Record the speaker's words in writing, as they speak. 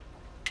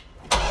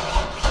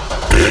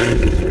You're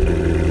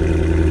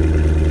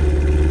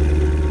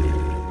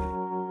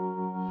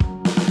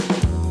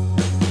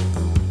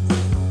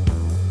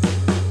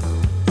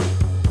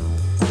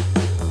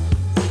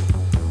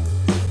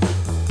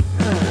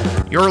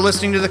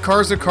listening to the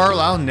Cars of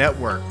Carlisle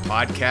Network,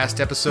 podcast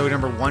episode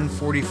number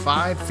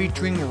 145,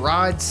 featuring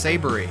Rod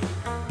Sabry,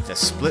 the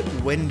Split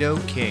Window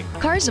King.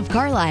 Cars of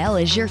Carlisle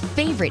is your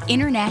favorite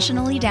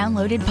internationally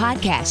downloaded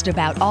podcast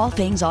about all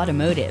things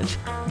automotive.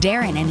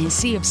 Darren and his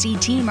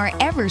CFC team are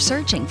ever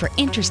searching for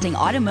interesting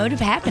automotive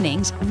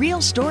happenings,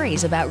 real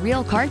stories about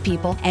real car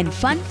people, and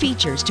fun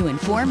features to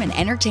inform and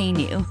entertain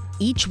you.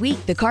 Each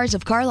week, the Cars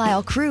of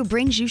Carlisle crew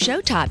brings you show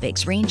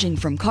topics ranging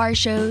from car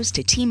shows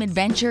to team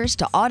adventures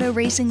to auto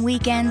racing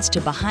weekends to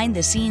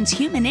behind-the-scenes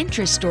human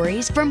interest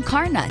stories from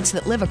car nuts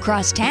that live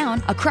across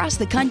town, across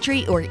the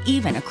country, or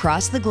even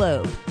across the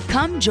globe.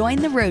 Come join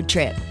the road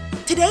trip.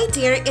 Today,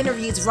 Darren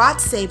interviews Rod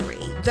Sabry,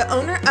 the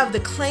owner of the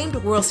claimed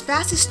world's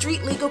fastest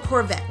street-legal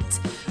Corvette.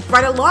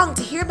 Ride along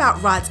to hear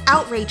about Rod's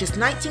outrageous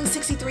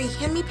 1963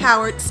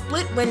 Hemi-powered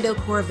split-window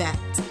Corvette.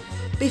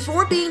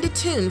 Before being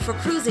detuned for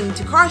cruising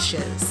to car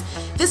shows,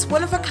 this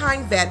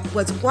one-of-a-kind vet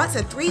was once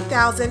a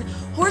 3,000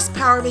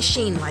 horsepower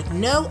machine like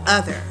no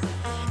other.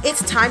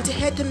 It's time to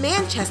head to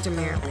Manchester,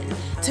 Maryland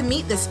to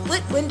meet the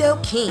Split Window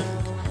King.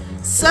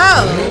 So,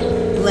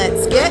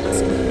 let's get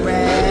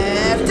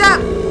revved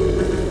up!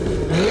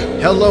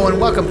 Hello and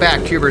welcome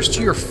back, Cubers,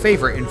 to your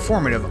favorite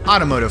informative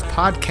automotive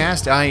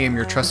podcast. I am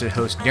your trusted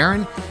host,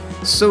 Darren.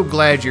 So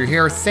glad you're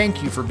here.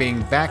 Thank you for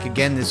being back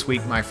again this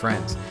week, my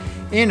friends.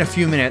 In a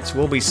few minutes,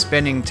 we'll be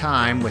spending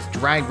time with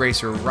drag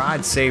racer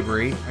Rod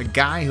Sabry, a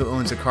guy who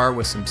owns a car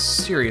with some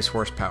serious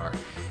horsepower.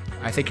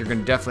 I think you're going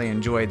to definitely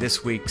enjoy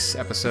this week's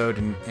episode,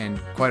 and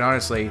quite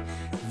honestly,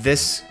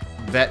 this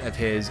vet of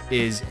his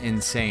is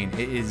insane.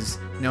 It is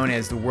known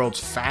as the world's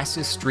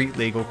fastest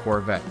street-legal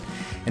Corvette.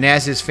 And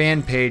as his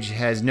fan page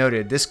has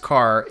noted, this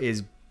car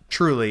is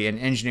truly an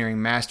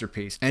engineering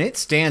masterpiece, and it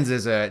stands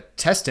as a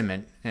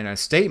testament and a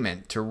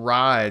statement to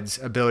Rod's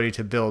ability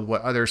to build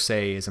what others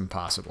say is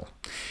impossible.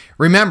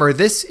 Remember,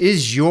 this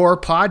is your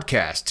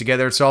podcast.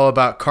 Together, it's all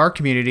about car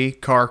community,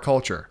 car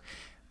culture.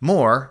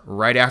 More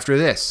right after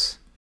this.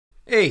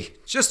 Hey,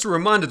 just a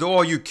reminder to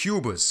all you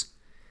Cubers.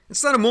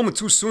 It's not a moment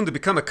too soon to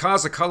become a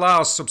Cars of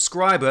Carlisle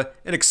subscriber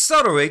and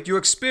accelerate your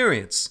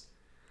experience.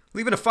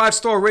 Leaving a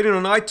 5-star rating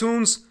on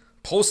iTunes,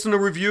 posting a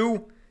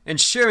review,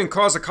 and sharing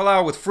Cars of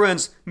Carlisle with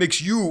friends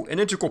makes you an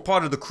integral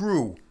part of the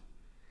crew.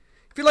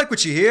 If you like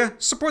what you hear,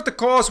 support the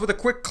cause with a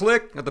quick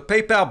click of the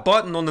PayPal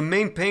button on the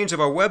main page of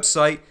our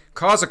website,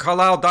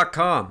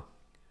 carsofcarlisle.com.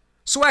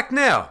 So act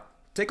now.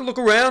 Take a look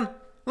around.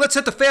 Let's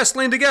hit the fast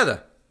lane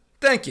together.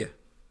 Thank you.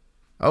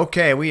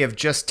 Okay, we have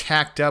just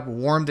tacked up,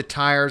 warmed the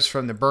tires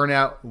from the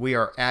burnout. We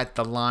are at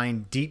the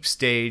line, deep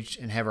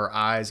staged, and have our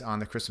eyes on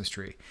the Christmas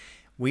tree.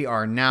 We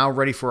are now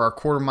ready for our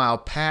quarter-mile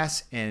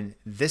pass and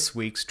this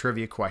week's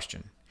trivia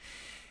question.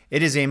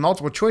 It is a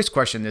multiple choice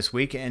question this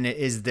week, and it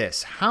is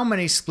this. How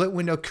many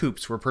split-window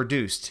coupes were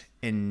produced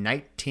in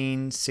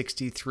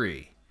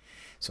 1963?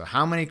 So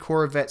how many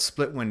Corvette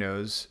split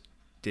windows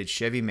did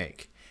Chevy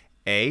make?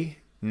 A,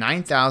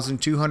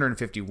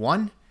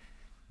 9,251.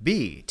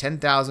 B,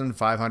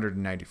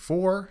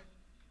 10,594.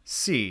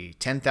 C,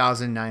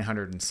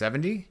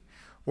 10,970.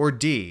 Or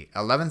D,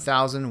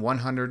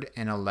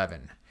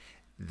 11,111.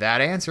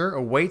 That answer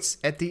awaits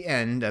at the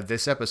end of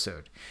this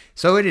episode.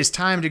 So it is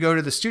time to go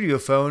to the studio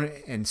phone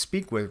and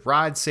speak with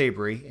Rod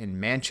Sabry in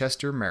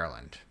Manchester,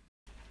 Maryland.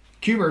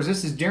 Cubers,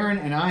 this is Darren,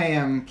 and I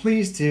am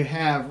pleased to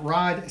have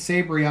Rod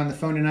Sabry on the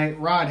phone tonight.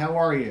 Rod, how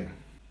are you?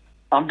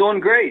 I'm doing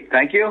great,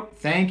 thank you.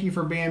 Thank you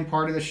for being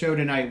part of the show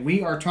tonight.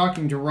 We are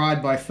talking to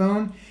Rod by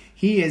phone.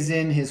 He is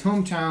in his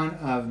hometown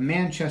of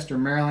Manchester,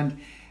 Maryland,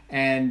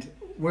 and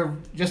we're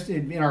just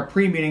in our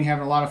pre-meeting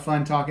having a lot of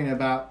fun talking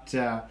about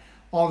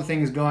all the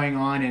things going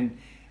on,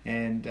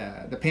 and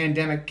the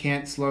pandemic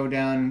can't slow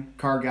down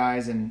car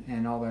guys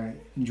and all the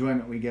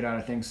enjoyment we get out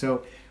of things.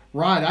 So,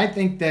 Rod, I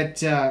think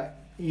that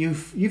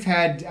you've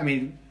had,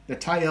 the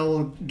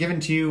title given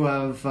to you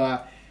of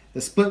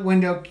the Split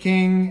Window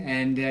King,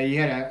 and you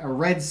had a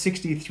red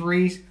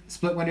 63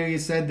 split window, you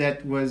said,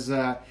 that was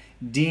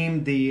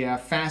deemed the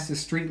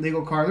fastest street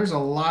legal car. There's a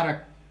lot of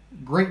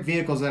great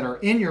vehicles that are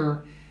in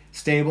your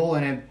stable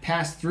and have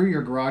passed through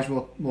your garage.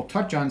 We'll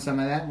touch on some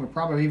of that, and we're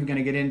probably even going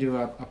to get into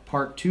a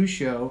part 2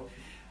 show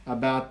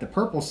about the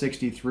purple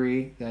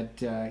 63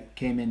 that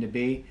came into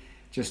be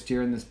just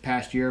here in this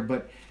past year.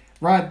 But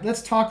Rod,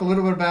 let's talk a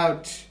little bit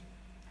about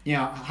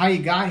how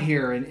you got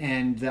here,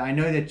 and I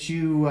know that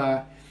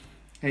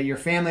your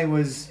family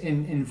was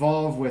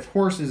involved with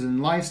horses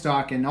and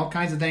livestock and all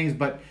kinds of things,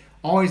 but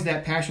always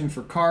that passion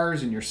for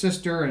cars, and your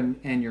sister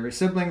and your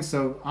siblings.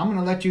 So I'm going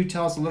to let you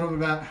tell us a little bit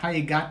about how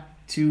you got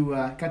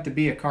to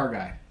be a car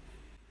guy.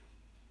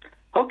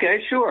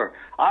 Okay, sure.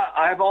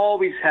 I've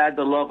always had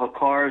the love of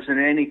cars in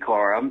any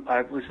car.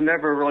 I was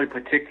never really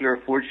particular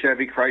Ford,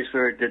 Chevy,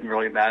 Chrysler. It didn't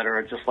really matter.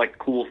 I just liked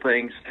cool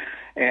things.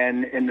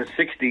 And in the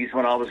 60s,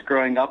 when I was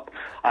growing up,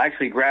 I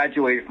actually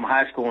graduated from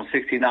high school in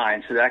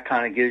 69, so that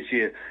kind of gives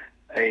you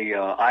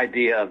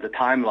idea of the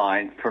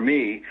timeline for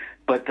me.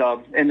 But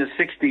in the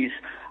 60s,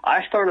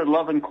 I started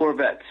loving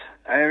Corvettes.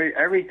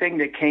 Everything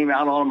that came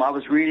out on them, I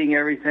was reading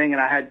everything,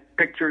 and I had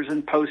pictures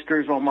and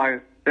posters on my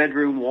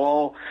bedroom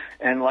wall.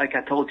 And like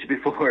I told you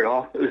before,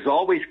 it was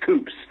always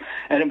coupes,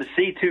 and it was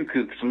C2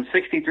 coupes from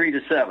 63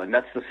 to 7.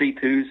 That's the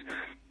C2s.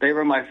 They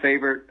were my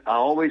favorite. I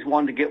always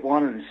wanted to get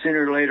one, and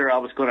sooner or later I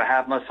was going to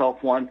have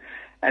myself one.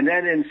 And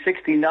then in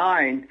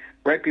 69,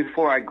 right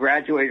before I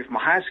graduated from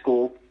high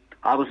school,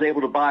 I was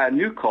able to buy a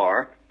new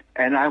car,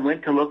 and I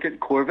went to look at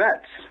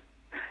Corvettes.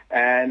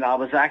 And I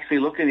was actually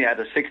looking at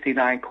a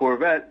 69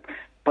 Corvette,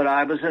 but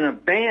I was in a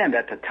band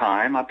at the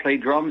time. I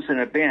played drums in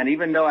a band.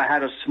 Even though I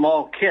had a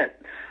small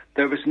kit,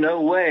 there was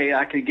no way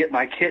I could get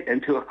my kit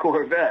into a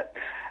Corvette.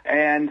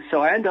 And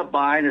so I ended up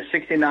buying a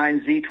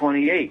 69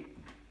 Z28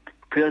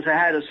 because I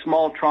had a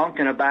small trunk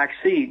and a back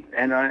seat,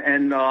 and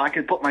I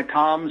could put my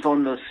toms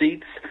on the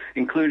seats,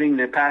 including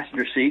the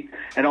passenger seat,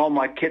 and all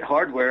my kit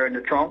hardware in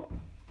the trunk.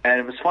 And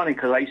it was funny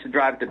because I used to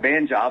drive to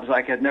band jobs.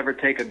 I could never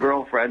take a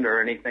girlfriend or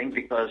anything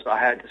because I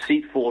had a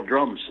seat full of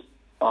drums.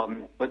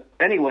 But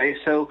anyway,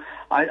 so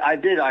I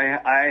did.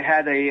 I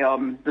had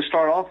to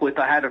start off with,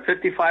 I had a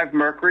 55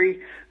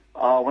 Mercury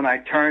when I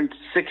turned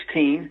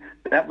 16.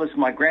 That was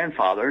my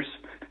grandfather's,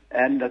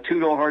 and a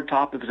two-door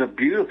hardtop. It was a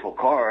beautiful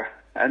car.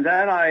 And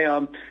then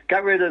I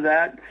got rid of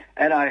that,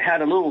 and I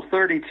had a little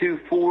 32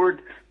 Ford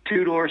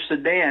two-door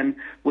sedan,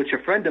 which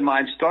a friend of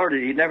mine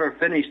started. He never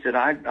finished it.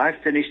 I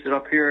finished it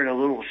up here in a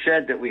little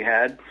shed that we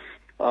had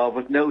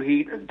with no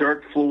heat, a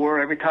dirt floor.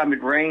 Every time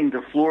it rained,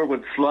 the floor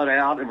would flood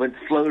out. It would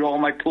float all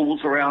my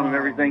tools around and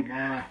everything.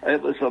 Man.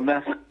 It was a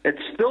mess.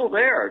 It's still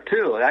there,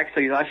 too.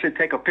 Actually, I should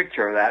take a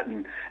picture of that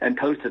and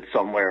post it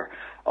somewhere.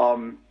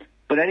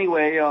 But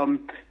anyway,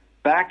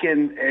 back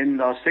in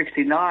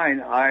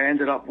 69, I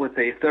ended up with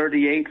a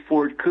 38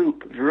 Ford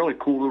Coupe. It was a really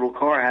cool little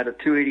car. I had a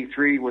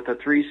 283 with a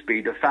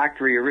 3-speed, a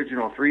factory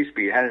original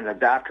 3-speed. It had an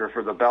adapter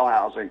for the bell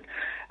housing.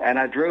 And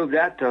I drove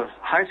that to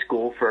high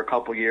school for a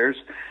couple years.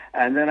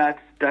 And then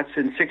that's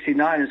in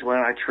 69 is when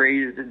I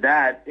traded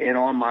that in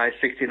on my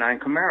 69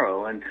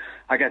 Camaro. And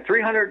I got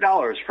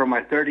 $300 for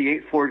my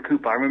 38 Ford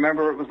Coupe. I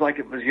remember it was like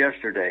it was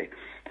yesterday.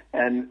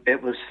 And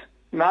it was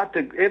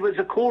it was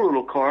a cool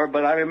little car,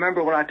 but I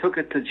remember when I took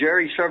it to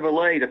Jerry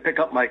Chevrolet to pick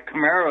up my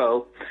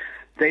Camaro,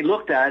 they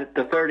looked at it,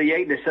 the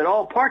 38, and they said,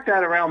 "Oh, park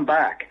that around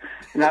back."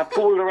 And I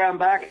pulled it around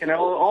back, and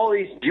all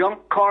these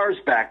junk cars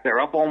back there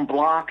up on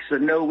blocks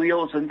and no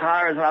wheels and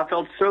tires, and I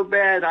felt so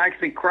bad. I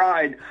actually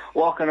cried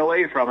walking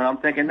away from it. I'm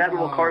thinking, that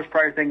little car's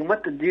probably thinking,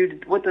 what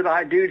did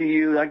I do to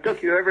you? I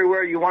took you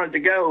everywhere you wanted to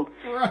go.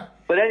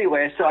 But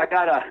anyway, so I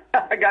got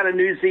a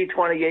new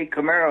Z28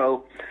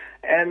 Camaro.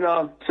 And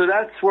so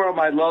that's where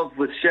my love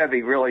with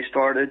Chevy really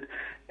started.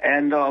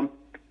 And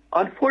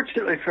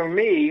unfortunately for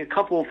me, a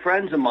couple of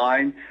friends of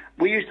mine,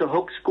 we used to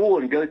hook school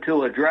and go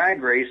to a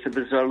drag race. It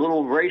was a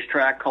little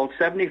racetrack called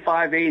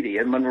 7580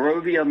 in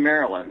Monrovia,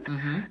 Maryland.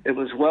 Mm-hmm. It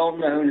was well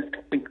known.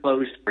 It's been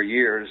closed for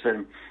years.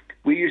 And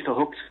we used to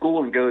hook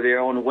school and go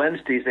there. On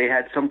Wednesdays, they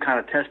had some kind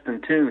of test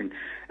and tune,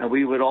 and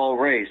we would all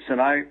race.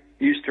 And I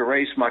used to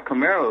race my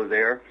Camaro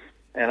there,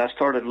 and I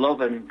started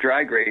loving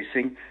drag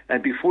racing.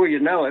 And before you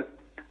know it,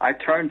 I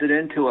turned it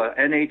into a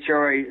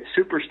NHRA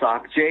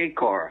Superstock J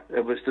car.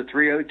 It was the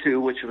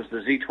 302, which was the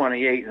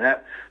Z28, and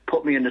that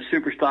put me in the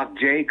Superstock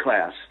J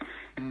class.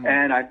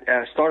 And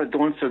I started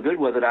doing so good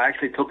with it, I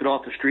actually took it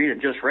off the street and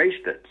just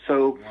raced it.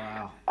 So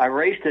I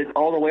raced it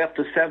all the way up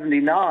to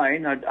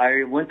 79.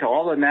 I went to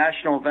all the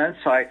national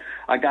events.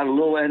 I got a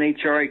little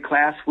NHRA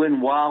class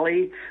win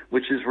Wally,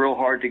 which is real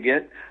hard to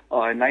get,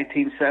 in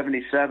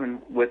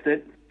 1977 with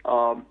it.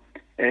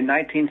 In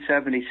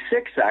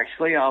 1976,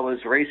 actually, I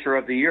was Racer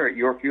of the Year at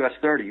York US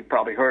 30. You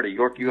probably heard of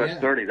York US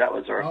 30. That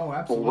was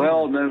a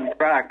well-known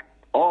track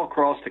all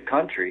across the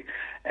country.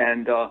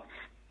 And,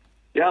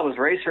 I was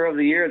Racer of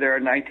the Year there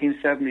in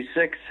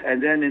 1976.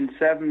 And then in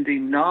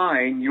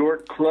 79,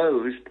 York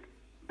closed.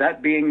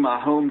 That being my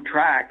home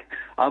track,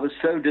 I was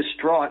so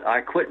distraught,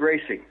 I quit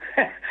racing.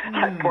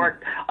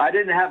 I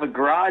didn't have a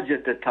garage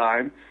at the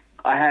time.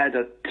 I had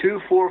two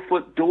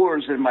 4-foot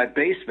doors in my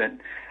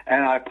basement,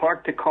 and I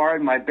parked the car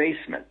in my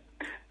basement.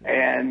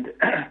 And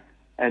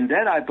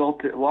then I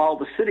built it, while I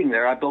was sitting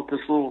there, I built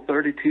this little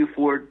 32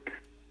 Ford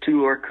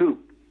two-door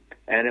coupe.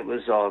 And it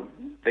was,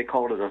 they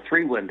called it a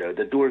 3-window.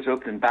 The doors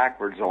opened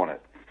backwards on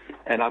it.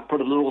 And I put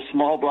a little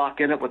small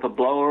block in it with a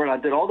blower, and I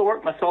did all the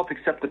work myself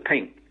except the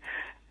paint.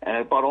 And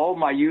I bought all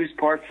my used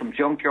parts from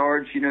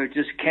junkyards,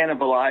 just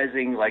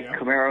cannibalizing like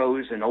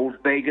Camaros and old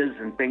Vegas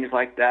and things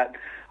like that.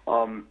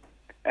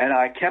 And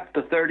I kept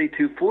the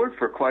 32 Ford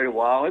for quite a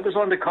while. It was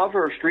on the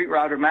cover of Street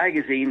Rodder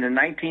magazine in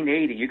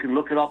 1980. You can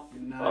look it up,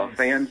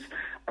 fans.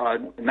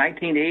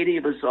 1980,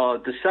 it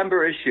was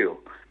December issue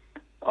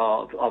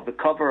of the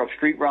cover of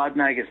Street Rodder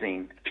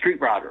magazine. Street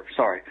Rodder,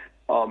 sorry.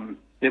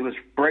 It was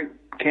bright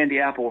candy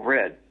apple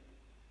red.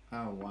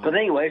 Oh, wow. But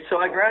anyway, so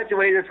I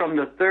graduated from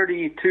the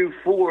 32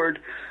 Ford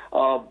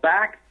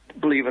back,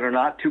 believe it or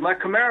not, to my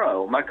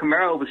Camaro. My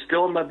Camaro was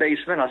still in my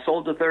basement. I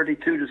sold the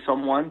 32 to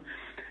someone,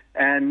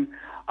 and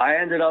I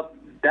ended up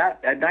that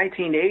at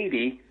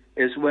 1980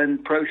 is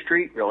when Pro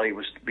Street really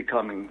was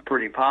becoming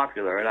pretty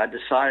popular, and I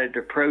decided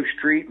to Pro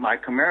Street my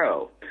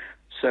Camaro.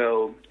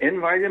 So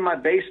right in my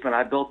basement,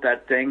 I built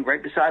that thing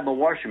right beside my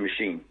washing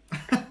machine.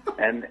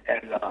 and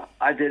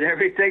I did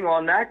everything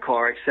on that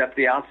car except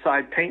the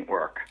outside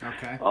paintwork.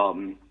 Okay.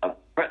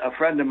 A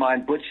friend of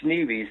mine, Butch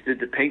Neves, did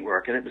the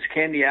paintwork, and it was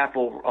candy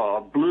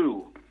apple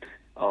blue.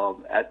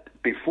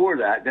 Before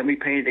that, then we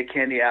painted it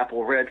candy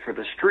apple red for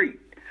the street.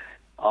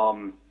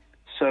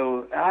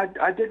 So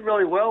I did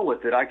really well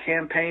with it. I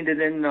campaigned it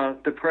in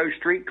the Pro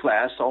Street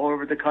class all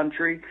over the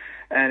country,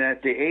 and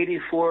at the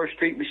 '84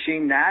 Street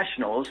Machine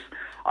Nationals,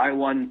 I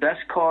won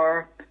Best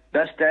Car,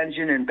 Best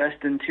Engine, and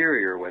Best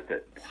Interior with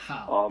it.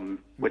 Wow.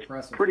 Which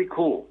Impressive. is pretty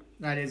cool.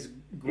 That is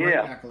great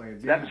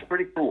accolades. Yeah. That's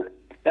pretty cool.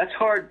 That's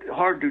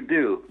hard to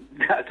do,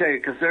 I tell you,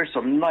 because there's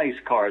some nice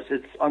cars.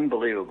 It's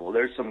unbelievable.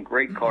 There's some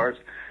great cars.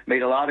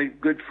 Made a lot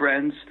of good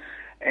friends,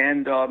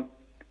 and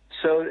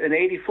so in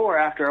 '84,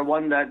 after I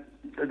won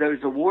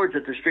those awards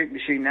at the Street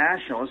Machine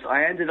Nationals,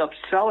 I ended up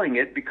selling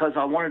it because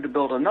I wanted to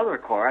build another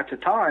car. At the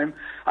time,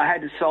 I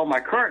had to sell my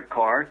current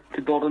car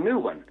to build a new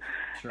one.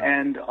 Sure.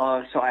 And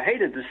so I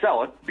hated to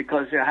sell it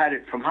because I had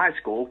it from high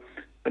school.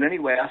 But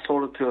anyway, I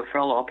sold it to a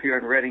fellow up here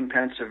in Reading,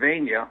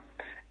 Pennsylvania,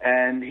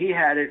 and he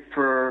had it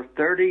for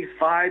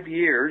 35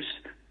 years,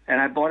 and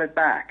I bought it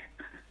back.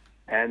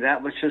 And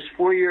that was just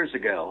 4 years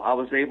ago. I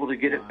was able to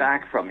get it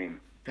back from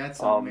him. That's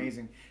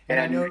amazing. And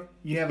I know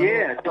you have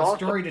a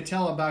story to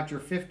tell about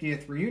your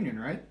 50th reunion,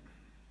 right?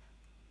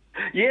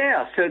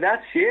 Yeah, so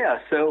that's a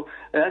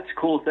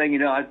cool thing. You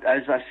know,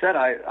 as I said,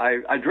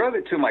 I drove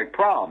it to my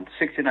prom,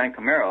 '69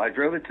 Camaro. I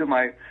drove it to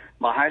my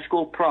high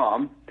school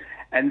prom,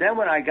 and then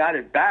when I got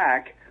it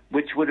back,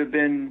 which would have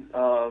been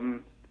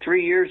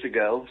 3 years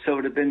ago, so it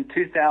would have been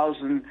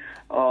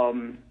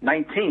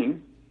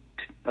 2019.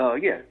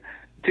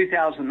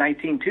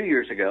 2019, 2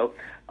 years ago.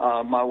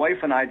 My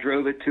wife and I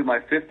drove it to my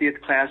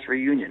 50th class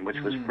reunion, which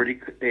was pretty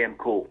damn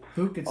cool.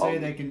 Who could say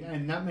they can?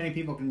 And not many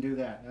people can do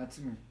that. That's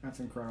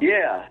incredible.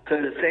 Yeah,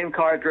 so the same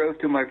car I drove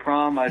to my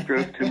prom, I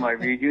drove to my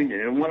reunion.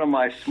 And one of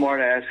my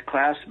smart-ass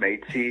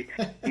classmates, he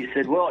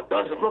said, "Well, it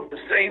doesn't look the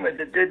same as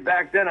it did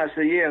back then." I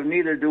said, "Yeah,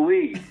 neither do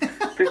we."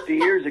 50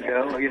 years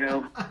ago, you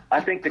know,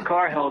 I think the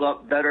car held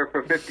up better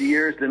for 50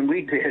 years than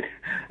we did,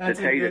 to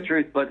tell you the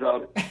truth. But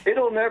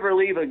it'll never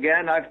leave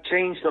again. I've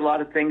changed a lot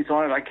of things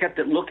on it. I kept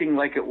it looking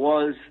like it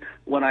was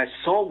when I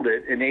sold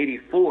it in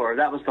 '84.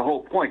 That was the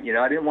whole point. You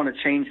know, I didn't want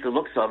to change the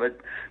looks of it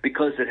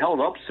because it held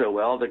up so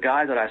well. The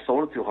guy that I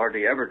sold it to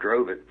hardly ever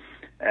drove it.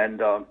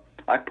 And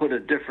I put a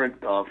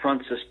different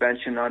front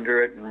suspension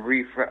under it and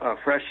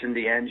freshened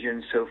the engine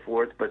and so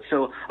forth. But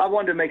so I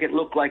wanted to make it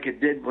look like it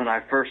did when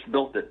I first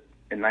built it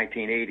in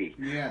 1980.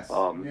 Yes.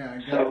 I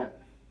got it.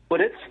 But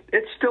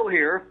it's still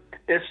here.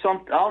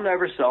 I'll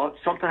never sell it.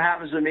 Something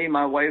happens to me,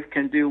 my wife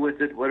can do with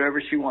it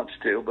whatever she wants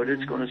to, but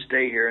it's going to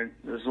stay here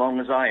as long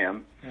as I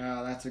am.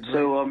 Yeah, that's a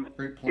great,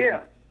 great plan.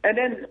 Yeah. And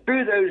then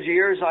through those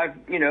years, I've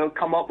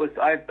come up with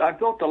I've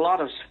built a lot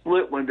of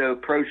split window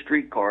Pro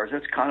Street cars.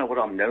 That's kind of what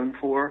I'm known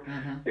for.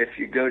 Mm-hmm. If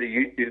you go to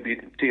YouTube, you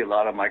can see a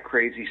lot of my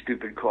crazy,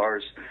 stupid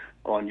cars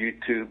on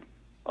YouTube.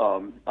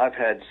 I've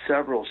had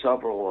several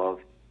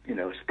of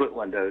split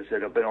windows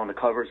that have been on the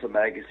covers of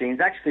magazines.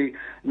 Actually,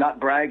 not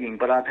bragging,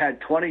 but I've had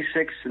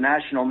 26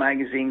 national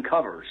magazine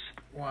covers.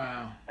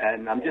 Wow.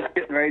 And I'm just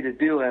getting ready to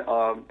do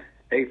a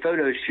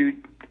photo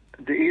shoot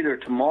either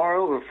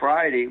tomorrow or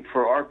Friday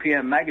for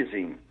RPM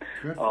magazine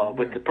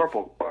with the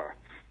purple car.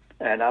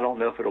 And I don't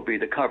know if it'll be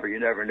the cover. You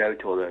never know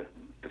till the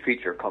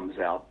feature comes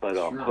out, but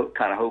I'm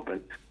kind of hoping.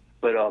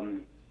 But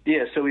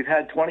yeah, so we've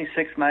had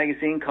 26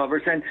 magazine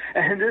covers, and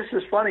this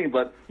is funny,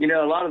 but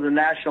a lot of the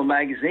national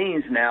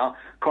magazines now,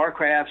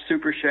 Carcraft,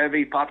 Super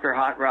Chevy, Popular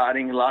Hot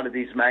Rodding, a lot of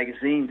these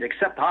magazines,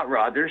 except Hot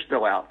Rod, they're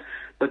still out,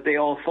 but they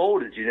all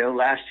folded.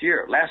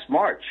 Last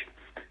March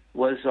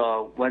was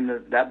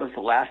that was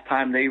the last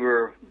time they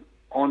were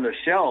on the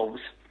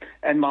shelves,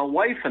 and my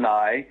wife and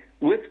I,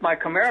 with my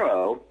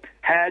Camaro,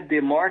 had the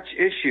March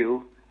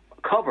issue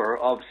cover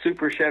of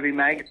Super Chevy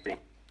magazine.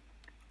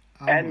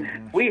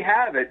 And we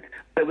have it,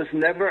 but it was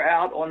never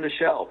out on the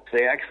shelf.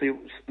 They actually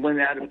went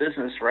out of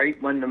business right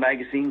when the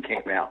magazine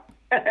came out.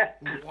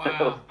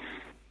 Wow.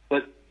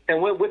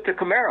 And with the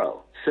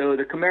Camaro. So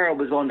the Camaro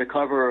was on the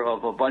cover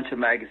of a bunch of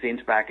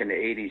magazines back in the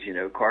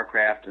 80s,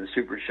 Carcraft and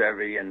Super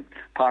Chevy and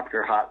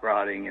Popular Hot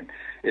Rodding, and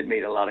it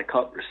made a lot of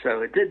covers.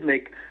 So it did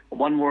make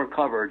one more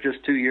cover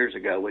just 2 years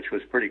ago, which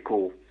was pretty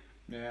cool.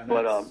 Yeah.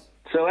 But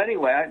so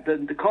anyway,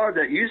 the car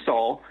that you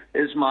saw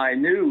is my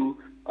new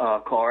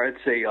car. It's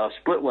a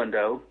split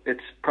window.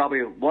 It's probably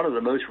one of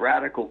the most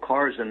radical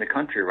cars in the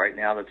country right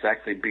now that's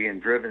actually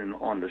being driven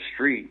on the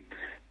street.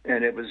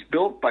 And it was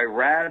built by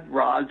Rad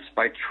Rods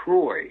by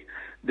Troy.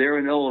 They're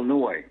in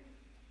Illinois.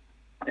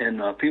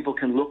 And people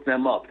can look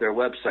them up, their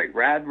website,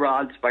 Rad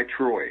Rods by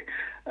Troy.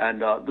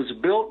 And it was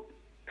built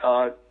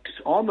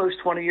almost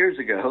 20 years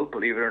ago,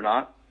 believe it or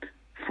not,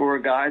 for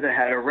a guy that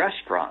had a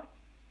restaurant.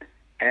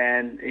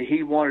 And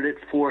he wanted it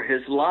for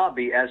his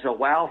lobby as a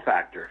wow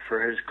factor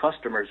for his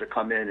customers to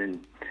come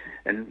in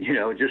and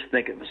just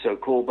think it was so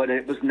cool. But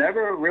it was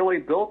never really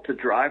built to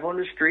drive on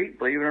the street,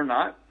 believe it or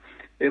not.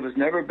 It was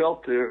never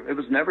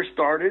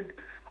started.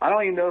 I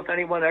don't even know if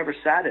anyone ever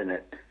sat in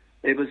it.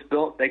 It was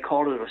built, they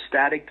called it a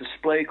static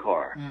display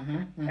car.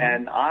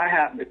 And I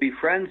happen to be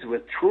friends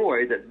with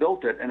Troy that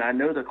built it, and I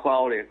know the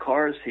quality of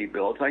cars he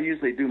builds. I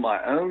usually do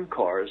my own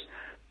cars,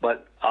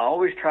 but I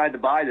always tried to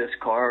buy this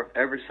car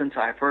ever since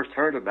I first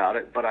heard about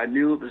it, but I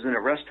knew it was in a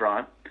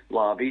restaurant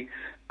lobby,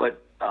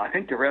 but I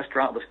think the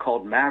restaurant was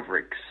called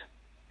Mavericks.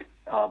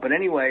 But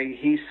anyway,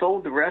 he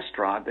sold the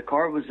restaurant. The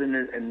car was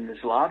in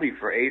his lobby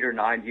for 8 or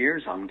 9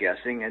 years, I'm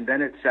guessing, and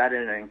then it sat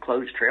in an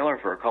enclosed trailer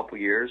for a couple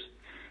years.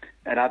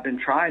 And I've been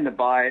trying to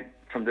buy it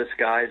from this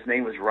guy. His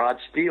name was Rod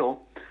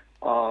Steele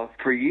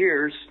for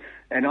years.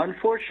 And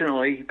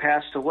unfortunately, he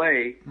passed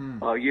away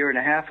a year and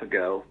a half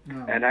ago.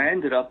 And I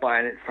ended up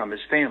buying it from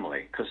his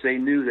family because they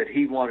knew that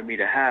he wanted me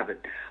to have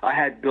it. I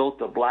had built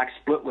a black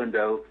split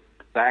window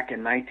back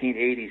in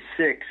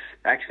 1986,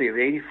 actually of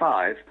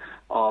 85.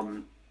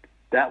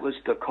 That was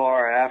the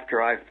car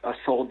after I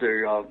sold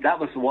that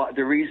was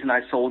the reason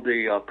I sold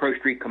the Pro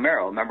Street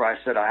Camaro. Remember I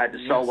said I had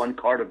to sell one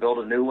car to build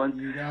a new one?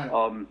 You got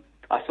it.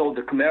 I sold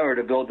the Camaro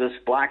to build this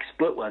black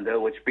split window,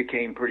 which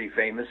became pretty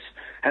famous.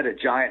 Had a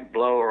giant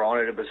blower on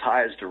it. It was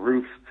high as the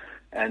roof.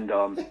 And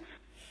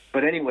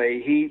but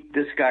anyway,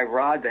 this guy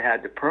Rod that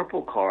had the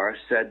purple car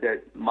said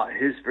that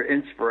his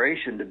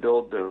inspiration to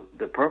build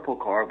the purple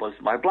car was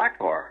my black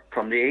car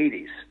from the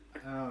 80s.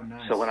 Oh,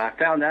 nice. So when I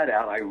found that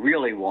out, I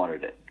really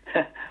wanted it.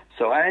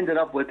 So I ended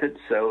up with it.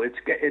 So it's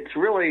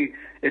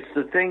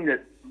the thing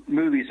that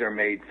movies are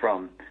made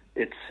from.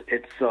 It's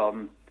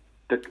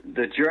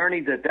the journey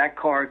that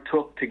car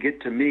took to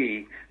get to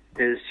me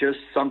is just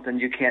something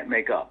you can't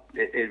make up.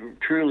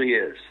 It truly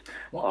is.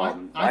 Well,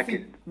 I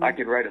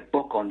could write a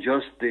book on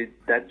just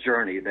that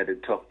journey that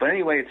it took. But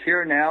anyway, it's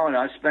here now, and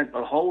I spent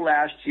the whole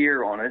last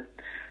year on it,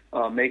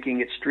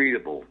 making it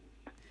streetable.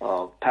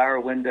 Power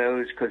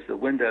windows, because the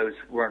windows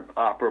weren't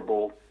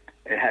operable.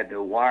 It had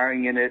no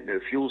wiring in it,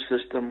 no fuel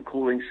system,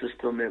 cooling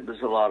system. It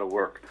was a lot of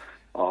work.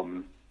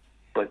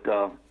 But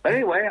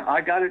anyway,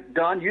 I got it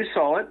done. You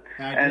saw it,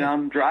 and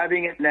I'm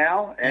driving it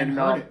now. And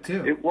heard it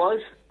too. It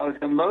was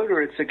the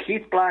motor. It's a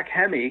Keith Black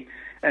Hemi,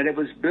 and it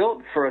was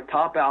built for a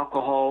top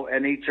alcohol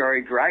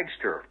NHRA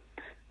dragster,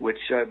 which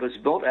was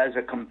built as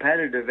a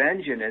competitive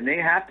engine, and they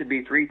have to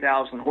be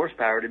 3,000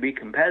 horsepower to be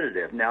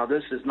competitive. Now,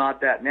 this is not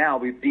that now.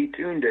 We've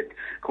detuned it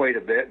quite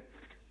a bit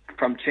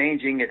from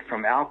changing it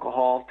from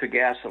alcohol to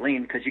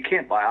gasoline, because you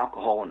can't buy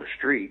alcohol on the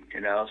street,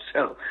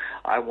 So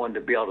I wanted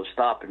to be able to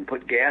stop and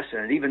put gas in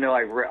it. Even though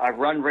I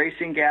run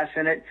racing gas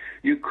in it,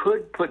 you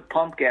could put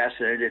pump gas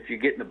in it if you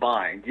get in a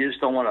bind. You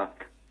just don't want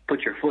to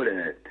put your foot in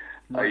it,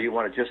 or you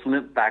want to just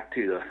limp back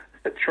to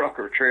the truck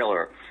or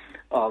trailer.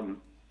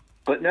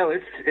 But no,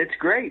 it's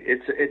great.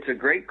 It's a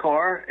great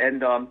car,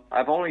 and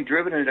I've only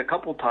driven it a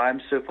couple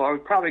times so far.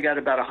 We've probably got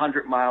about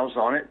 100 miles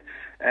on it.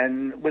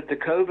 And with the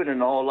COVID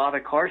and all, a lot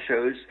of car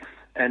shows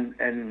and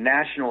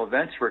national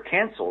events were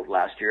canceled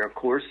last year, of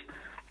course.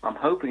 I'm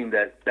hoping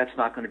that that's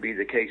not going to be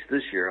the case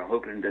this year. I'm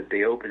hoping that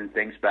they open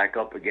things back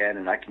up again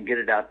and I can get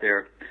it out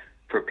there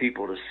for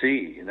people to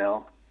see,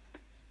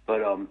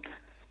 But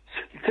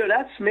so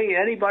that's me.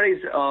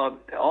 Anybody's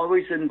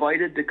always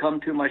invited to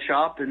come to my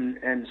shop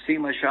and see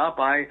my shop.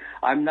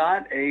 I'm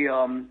not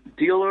a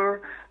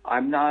dealer.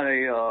 I'm not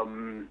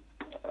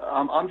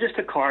I'm just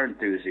a car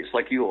enthusiast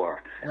like you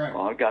are. Right.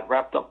 I got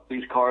wrapped up in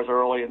these cars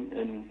early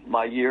in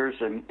my years,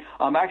 and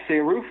I'm actually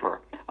a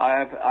roofer.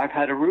 I've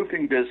had a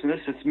roofing business.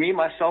 It's me,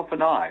 myself,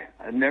 and I.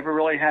 I've never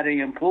really had any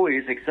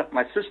employees except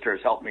my sister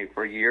has helped me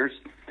for years.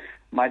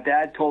 My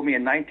dad told me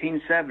in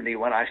 1970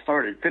 when I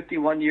started,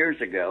 51 years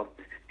ago,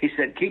 he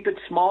said, keep it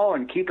small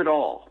and keep it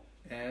all.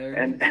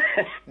 And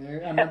I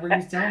remember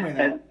you telling me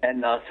that.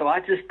 And so I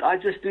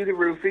just do the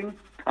roofing.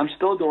 I'm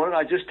still doing it.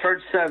 I just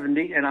turned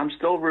 70, and I'm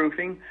still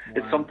roofing. Wow.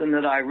 It's something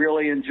that I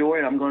really enjoy,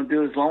 and I'm going to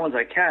do as long as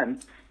I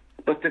can.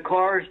 But the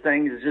cars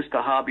thing is just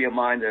a hobby of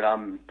mine that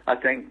I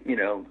think,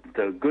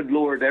 the good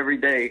Lord, every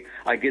day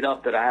I get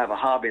up that I have a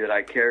hobby that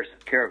I care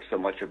so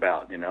much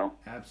about,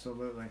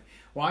 Absolutely.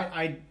 Well,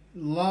 I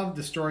love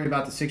the story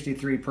about the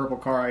 63 purple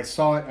car. I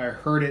saw it. I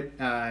heard it.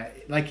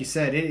 Like you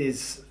said, it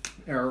is,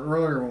 or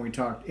earlier when we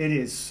talked, it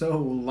is so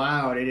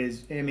loud. It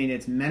is,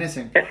 it's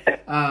menacing.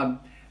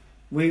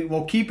 We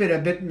will keep it a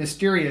bit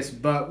mysterious,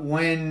 but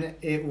when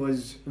it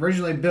was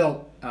originally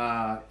built,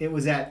 it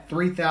was at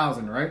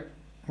 3,000, right?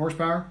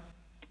 Horsepower?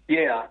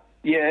 Yeah,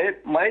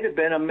 it might have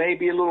been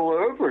maybe a little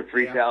over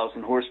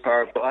 3,000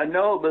 horsepower, but I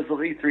know it was at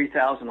least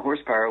 3,000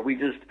 horsepower. We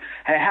just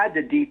had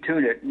to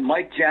detune it.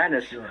 Mike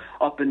Janis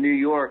up in New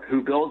York,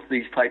 who builds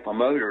these type of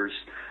motors,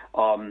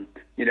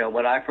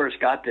 when I first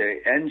got the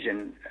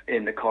engine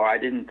in the car, I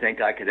didn't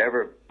think I could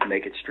ever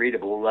make it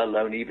streetable, let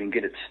alone even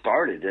get it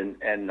started, and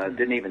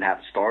didn't even have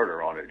a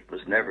starter on it. It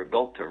was never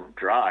built to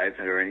drive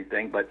or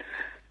anything, but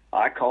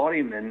I called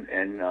him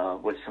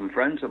and with some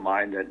friends of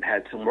mine that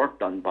had some work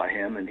done by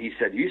him, and he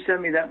said, you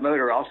send me that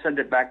motor, I'll send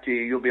it back to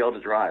you, you'll be able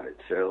to drive it.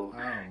 So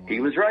He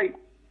was right.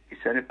 He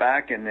sent it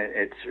back, and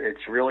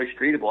it's really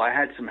streetable. I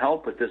had some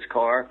help with this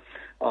car.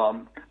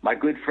 My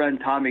good friend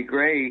Tommy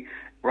Gray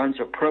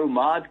runs a Pro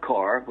Mod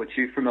car, which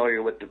you're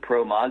familiar with the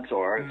Pro Mods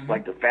are. It's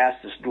like the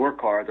fastest door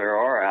car there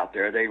are out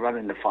there. They run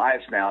in the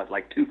fives now at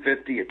like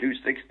 250 or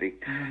 260.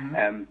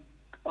 And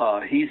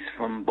he's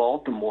from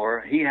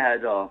Baltimore. He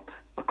had a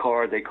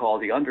car they call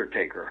the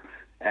Undertaker,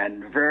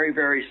 and very,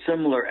 very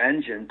similar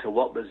engine to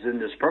what was in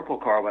this purple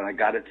car when I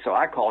got it. So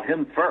I called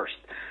him first,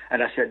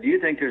 and I said, do you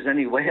think there's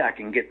any way I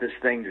can get this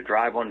thing to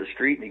drive on the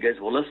street? And he goes,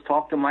 well, let's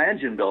talk to my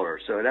engine builder.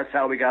 So that's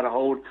how we got a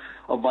hold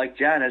of Mike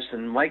Janis.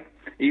 And Mike,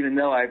 even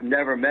though I've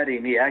never met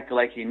him, he acted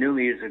like he knew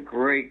me. He's a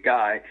great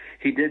guy.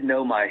 He did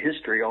know my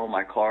history, all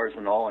my cars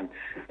and all.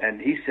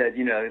 And he said,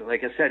 you know,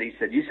 like I said, he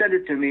said, you send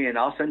it to me and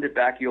I'll send it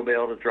back. You'll be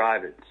able to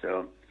drive it.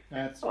 So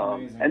that's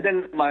amazing. And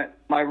then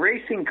my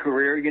racing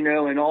career, you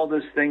know, and all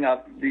these things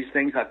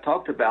I've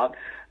talked about,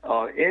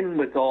 in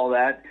with all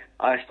that,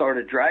 I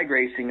started drag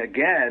racing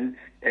again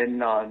in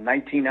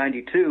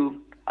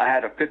 1992. I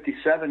had a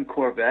 57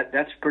 Corvette.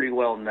 That's pretty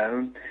well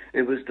known.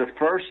 It was the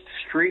first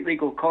street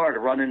legal car to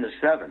run in the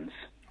sevens.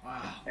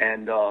 Wow.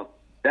 And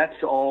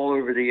that's all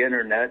over the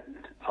internet.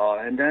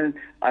 And then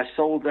I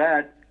sold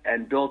that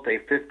and built a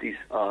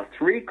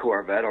 53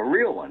 Corvette, a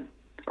real one.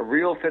 A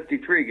real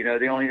 53, you know,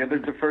 it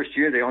was the first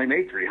year they only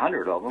made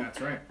 300 of them.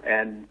 That's right.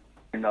 And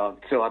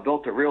so I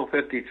built a real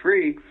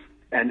 53,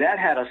 and that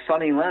had a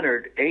Sonny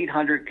Leonard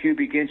 800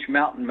 cubic inch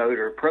mountain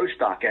motor pro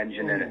stock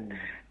engine in it.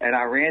 And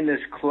I ran this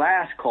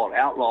class called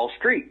Outlaw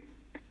Street.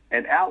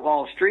 And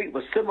Outlaw Street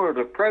was similar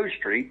to Pro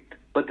Street,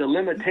 but the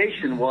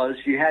limitation was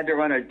you had to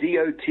run a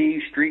DOT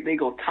street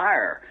legal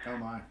tire. Oh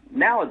my.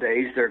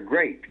 Nowadays, they're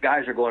great.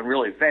 Guys are going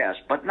really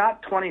fast, but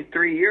not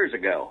 23 years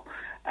ago.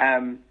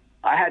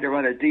 I had to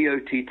run a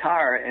DOT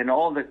tire, and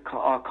all the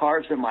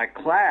cars in my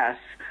class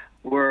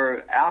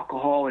were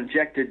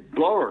alcohol-injected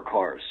blower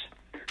cars,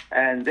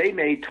 and they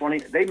made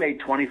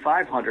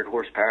 2,500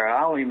 horsepower.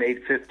 I only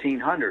made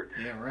 1,500.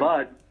 Yeah, right.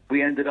 But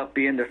we ended up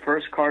being the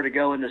first car to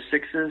go in the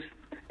sixes,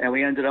 and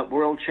we ended up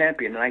world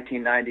champion in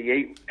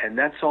 1998, and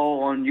that's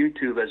all on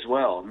YouTube as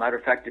well. Matter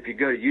of fact, if you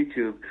go to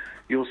YouTube,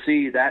 you'll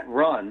see that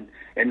run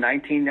in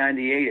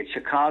 1998 at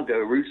Chicago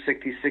Route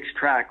 66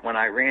 track when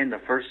I ran the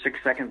first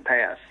 6-second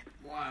pass.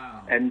 Wow.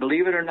 And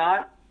believe it or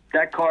not,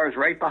 that car is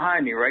right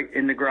behind me, right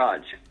in the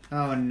garage.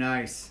 Oh,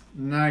 nice.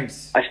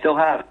 Nice. I still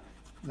have it.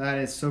 That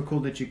is so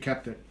cool that you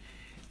kept it.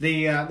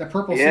 The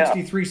purple Yeah.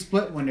 63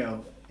 split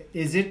window,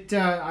 is it,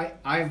 I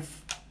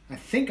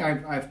think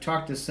I've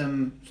talked to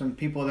some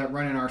people that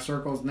run in our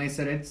circles, and they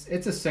said it's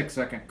a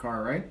 6-second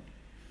car, right?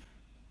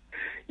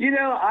 You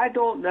know, I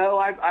don't know.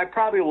 I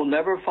probably will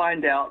never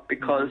find out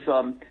because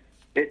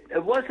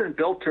it wasn't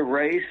built to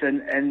race,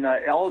 and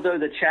although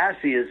the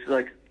chassis is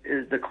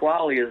the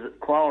quality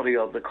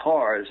of the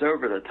car is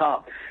over the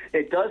top,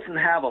 it doesn't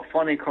have a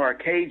funny car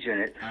cage in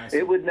it.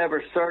 It would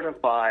never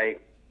certify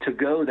to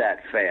go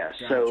that fast.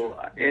 Gotcha. So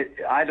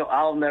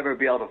I'll never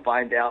be able to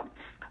find out.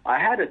 I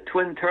had a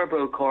twin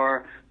turbo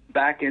car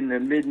back in the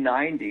mid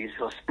 '90s,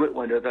 a split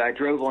window that I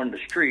drove on the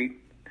street,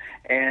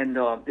 and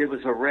it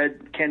was a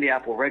red candy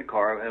apple red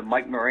car, a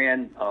Mike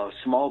Moran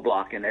small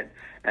block in it,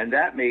 and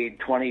that made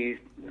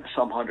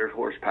 20-some hundred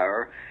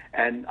horsepower.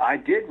 And I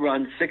did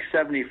run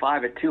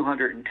 675 at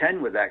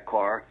 210 with that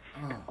car,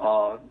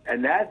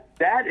 and that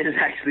is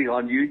actually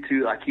on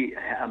YouTube.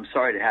 I'm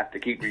sorry to have to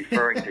keep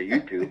referring to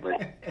YouTube, but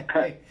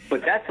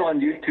that's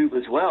on YouTube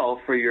as well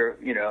for your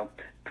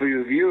for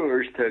your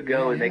viewers to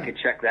go and they can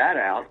check that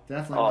out.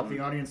 Definitely want the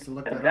audience to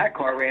look that up. That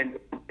car ran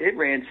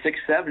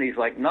 670s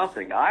like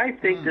nothing. I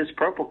think this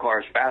purple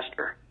car is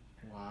faster.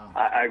 Wow.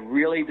 I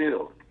really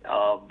do.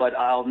 But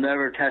I'll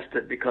never test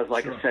it because,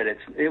 like I said,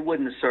 it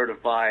wouldn't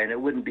certify and it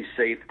wouldn't be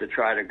safe to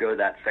try to go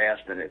that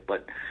fast in it.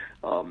 But,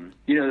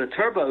 the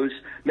turbos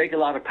make a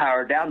lot of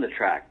power down the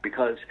track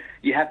because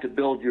you have to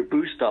build your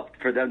boost up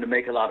for them to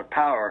make a lot of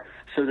power.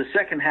 So the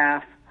second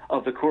half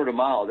of the quarter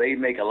mile, they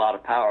make a lot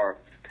of power.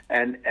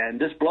 And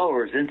this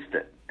blower is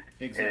instant.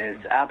 Exactly. And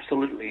it's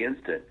absolutely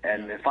instant.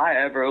 And if I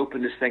ever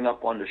open this thing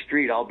up on the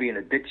street, I'll be in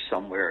a ditch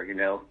somewhere,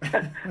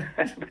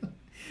 It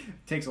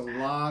takes a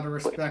lot of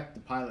respect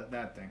to pilot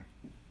that thing.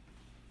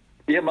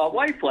 Yeah, my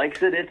wife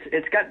likes it.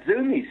 It's got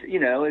zoomies.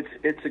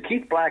 It's a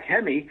Keith Black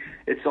Hemi.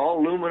 It's all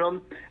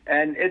aluminum,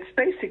 and it's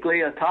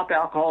basically a top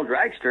alcohol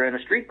dragster in a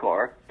street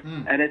car,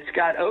 and it's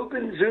got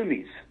open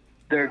zoomies.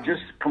 They're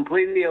just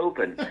completely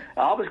open.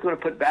 I was going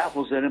to put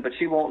baffles in it, but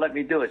she won't let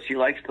me do it. She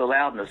likes the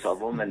loudness of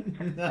them,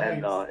 and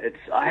nice. And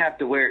I have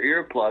to wear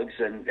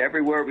earplugs, and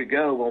everywhere we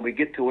go, when we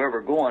get to where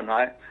we're going,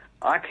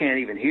 I can't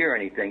even hear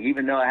anything,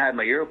 even though I have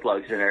my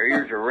earplugs in. Our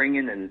ears are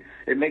ringing, and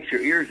it makes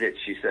your ears itch,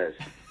 she says.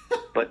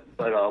 But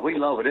we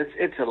love it.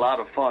 It's a lot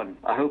of fun.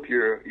 I hope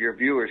your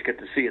viewers get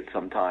to see it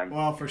sometime.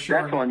 Well, for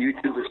sure. That's on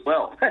YouTube as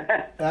well.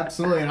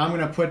 Absolutely, and I'm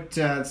going to put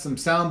some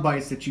sound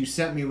bites that you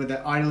sent me with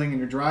that idling in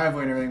your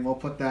driveway and everything. We'll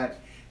put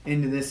that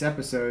into this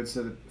episode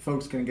so that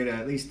folks can get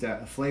at least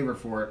a flavor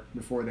for it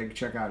before they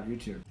check out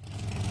YouTube.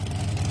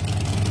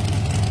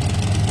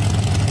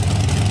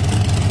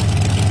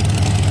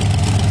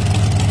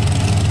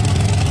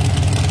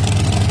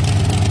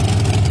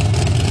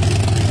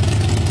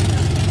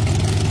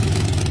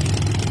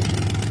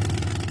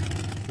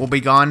 will be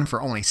gone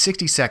for only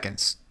 60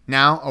 seconds.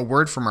 Now, a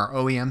word from our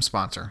OEM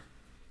sponsor.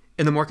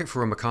 In the market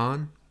for a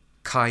Macan,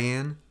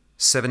 Cayenne,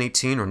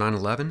 718, or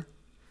 911?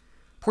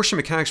 Porsche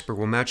Mechanicsburg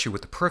will match you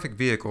with the perfect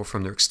vehicle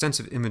from their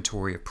extensive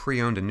inventory of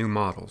pre-owned and new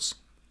models.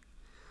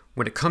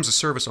 When it comes to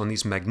service on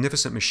these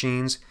magnificent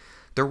machines,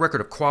 their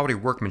record of quality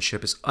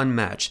workmanship is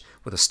unmatched,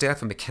 with a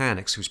staff of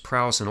mechanics whose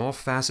prowess in all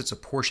facets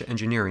of Porsche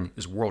engineering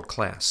is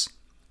world-class.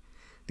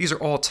 These are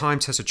all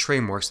time-tested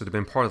trademarks that have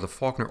been part of the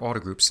Faulkner Auto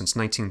Group since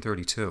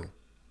 1932.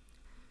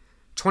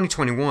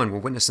 2021 will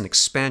witness an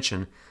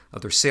expansion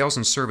of their sales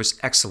and service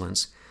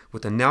excellence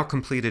with the now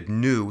completed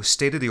new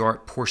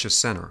state-of-the-art Porsche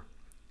Center.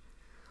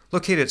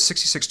 Located at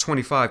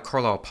 6625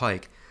 Carlisle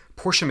Pike,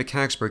 Porsche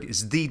Mechanicsburg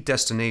is the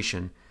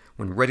destination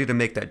when ready to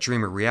make that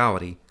dream a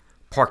reality,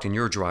 parked in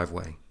your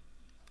driveway.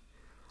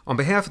 On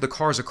behalf of the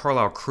Cars of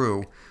Carlisle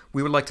crew,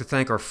 we would like to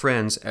thank our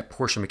friends at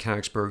Porsche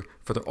Mechanicsburg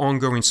for their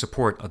ongoing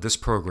support of this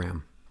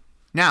program.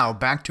 Now,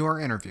 back to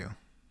our interview.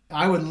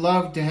 I would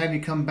love to have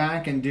you come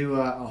back and do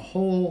a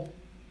whole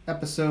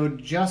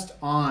episode just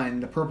on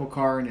the purple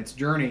car and its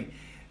journey.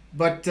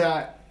 But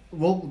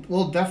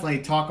we'll definitely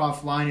talk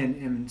offline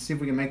and see if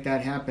we can make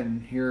that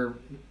happen here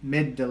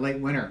mid to late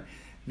winter.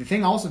 The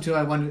thing also, too,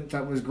 I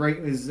thought was great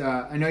is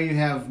I know you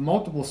have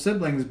multiple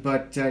siblings,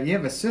 but you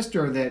have a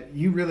sister that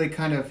you really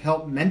kind of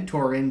helped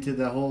mentor into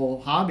the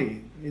whole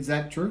hobby. Is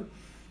that true?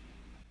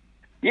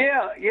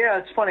 Yeah,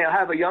 it's funny. I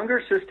have a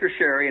younger sister,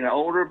 Sherry, and an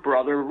older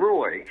brother,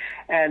 Roy.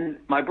 And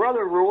my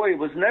brother, Roy,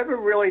 was never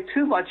really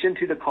too much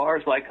into the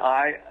cars like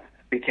I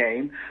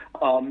became.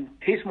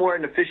 He's more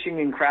into fishing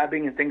and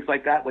crabbing and things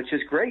like that, which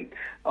is great.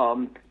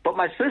 But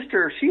my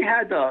sister, she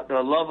had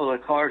the love of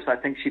the cars I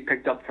think she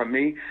picked up from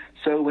me.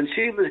 So when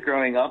she was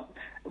growing up,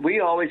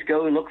 we always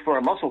go and look for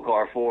a muscle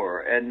car for her.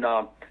 And,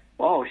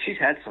 she's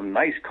had some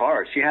nice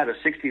cars. She had a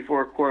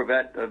 64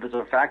 Corvette. It was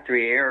a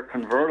factory air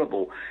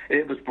convertible.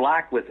 It was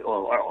black with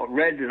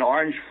red and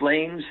orange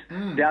flames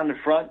down the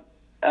front.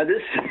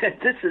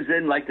 This is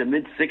in like the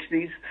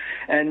mid-'60s,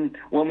 and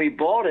when we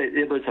bought it,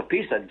 it was a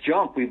piece of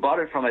junk. We bought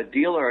it from a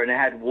dealer, and it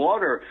had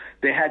water.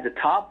 They had the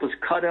top was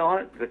cut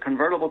on it, the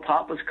convertible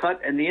top was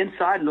cut, and the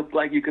inside looked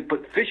like you could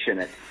put fish in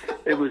it.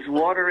 It was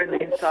water in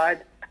the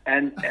inside,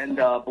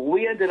 but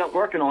we ended up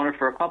working on it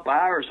for a couple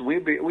hours. We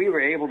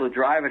were able to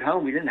drive it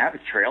home. We didn't have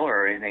a trailer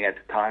or anything at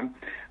the time,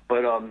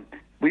 but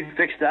we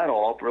fixed that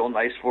all up real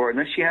nice for her. And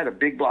then she had a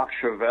big block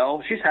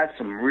Chevelle. She's had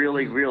some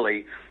really,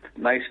 really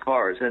nice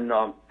cars, and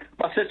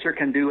my sister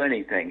can do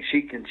anything.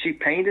 She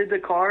painted the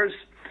cars,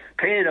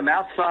 painted them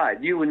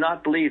outside. You would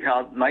not believe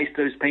how nice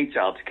those paint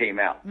jobs came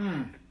out.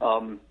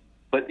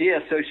 But yeah,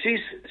 so she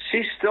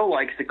still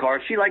likes the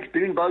cars. She likes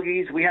dune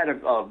buggies. We had a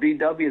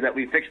VW that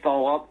we fixed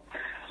all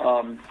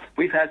up.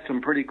 We've had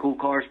some pretty cool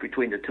cars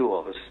between the two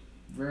of us.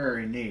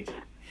 Very neat.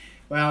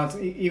 Well, it's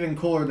even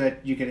cooler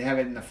that you could have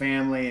it in the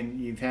family and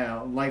you've had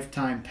a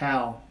lifetime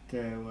pal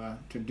to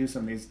do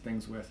some of these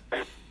things with.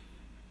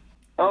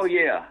 Oh,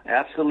 yeah,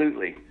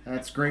 absolutely.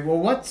 That's great.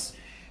 Well,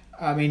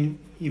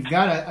 you've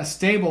got a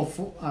stable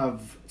full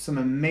of some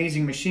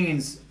amazing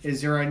machines.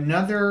 Is there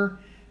another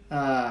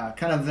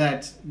kind of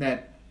that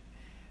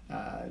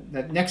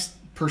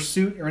next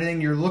pursuit or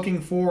anything you're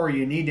looking for or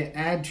you need to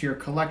add to your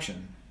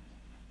collection?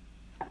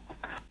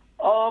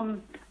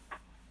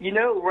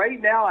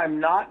 Right now I'm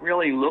not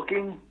really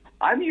looking.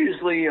 I'm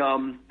usually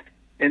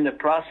in the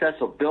process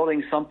of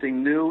building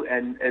something new,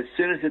 and as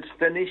soon as it's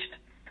finished,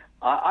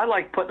 I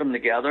like putting them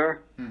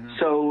together. Mm-hmm.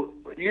 So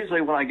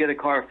usually when I get a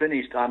car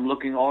finished, I'm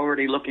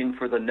already looking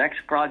for the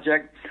next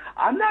project.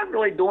 I'm not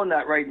really doing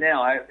that right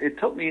now. It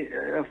took me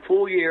a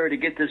full year to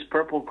get this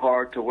purple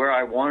car to where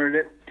I wanted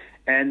it.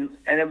 And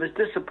it was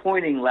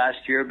disappointing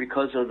last year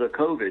because of the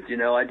COVID.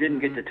 I didn't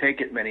get to take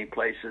it many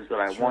places that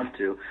I want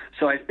to.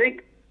 So I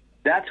think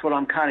that's what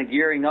I'm kind of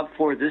gearing up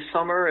for this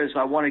summer is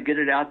I want to get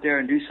it out there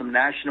and do some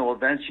national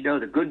events,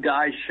 the Good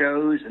Guys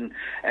shows, and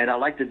I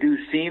like to do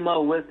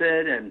SEMA with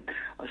it, and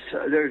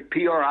there's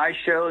PRI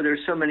show.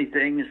 There's so many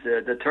things.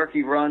 The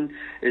Turkey Run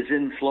is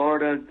in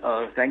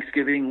Florida,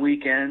 Thanksgiving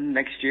weekend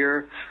next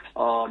year.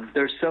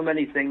 There's so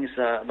many things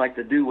I'd like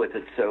to do with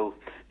it. So,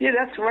 yeah,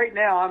 that's right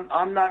now.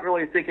 I'm not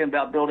really thinking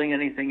about building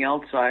anything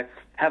else. I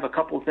have a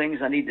couple of things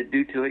I need to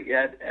do to it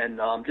yet, and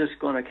I'm just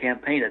going to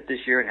campaign it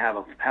this year and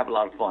have a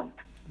lot of fun.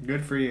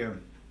 Good for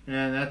you.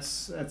 And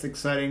that's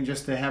exciting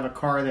just to have a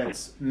car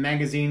that's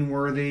magazine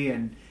worthy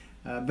and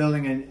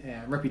building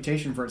a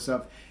reputation for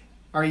itself.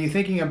 Are you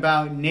thinking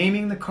about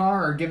naming the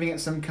car or giving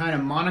it some kind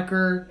of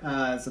moniker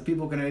so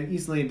people can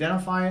easily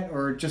identify it,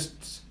 or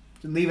just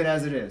leave it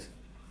as it is?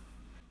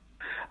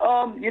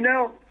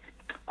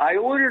 I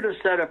ordered a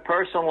set of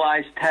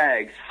personalized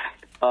tags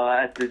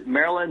at the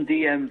Maryland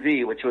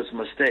DMV, which was a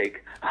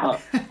mistake,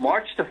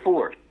 March the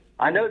 4th.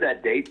 I know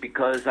that date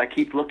because I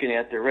keep looking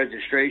at the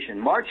registration.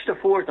 March the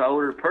 4th, I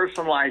ordered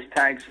personalized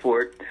tags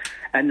for it,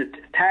 and the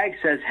tag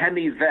says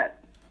Hemi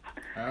Vet,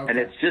 and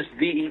it's just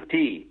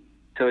VET,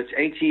 so it's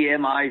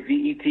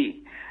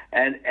HEMIVET.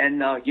 And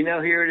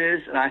here it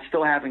is, and I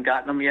still haven't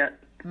gotten them yet.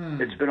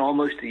 It's been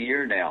almost a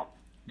year now.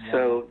 Yeah.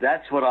 So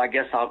that's what I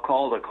guess I'll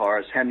call the car,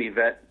 is Hemi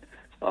Vet.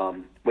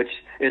 which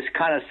is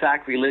kind of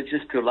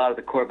sacrilegious to a lot of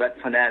the Corvette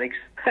fanatics.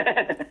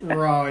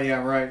 Oh,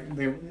 yeah, right.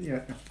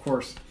 Yeah, of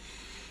course.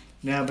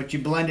 No, but you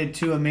blended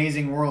two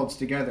amazing worlds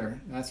together.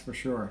 That's for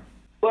sure.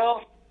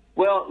 Well,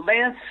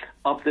 Lance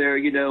up there,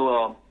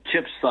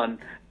 Chip's son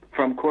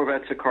from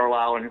Corvettes of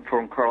Carlisle and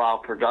from Carlisle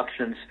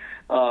Productions.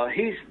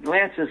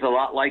 Lance is a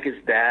lot like his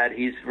dad.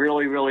 He's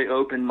really, really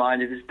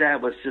open-minded. His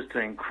dad was just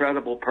an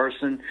incredible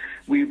person.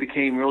 We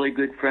became really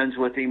good friends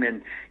with him,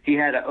 and he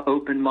had an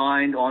open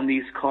mind on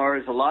these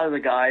cars. A lot of the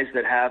guys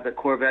that have the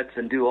Corvettes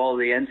and do all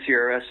the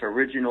NCRS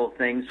original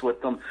things with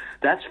them,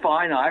 that's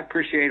fine. I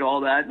appreciate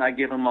all that, and I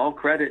give them all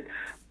credit.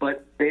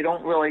 But they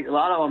don't really, a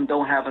lot of them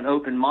don't have an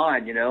open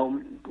mind,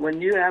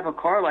 When you have a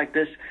car like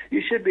this,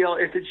 you should be able,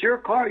 if it's your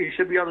car, you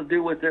should be able to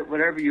do with it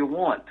whatever you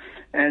want.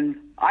 And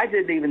I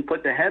didn't even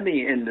put the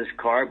Hemi in this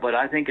car, but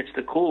I think it's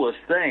the coolest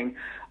thing.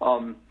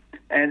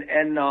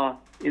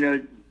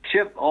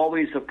 Chip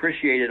always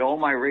appreciated all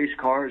my race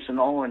cars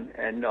and all.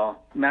 And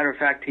matter of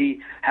fact,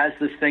 he has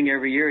this thing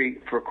every year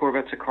for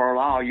Corvettes of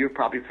Carlisle. You're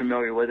probably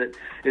familiar with it.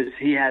 Is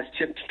he has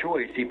Chip's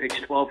Choice. He picks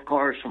 12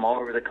 cars from all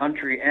over the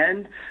country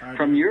and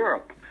from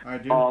Europe. I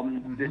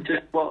do. It's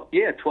just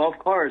 12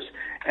 cars.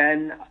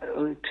 And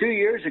 2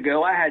 years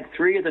ago, I had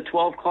 3 of the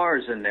 12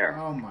 cars in there.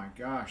 Oh my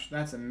gosh,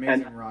 that's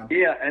amazing, Rod.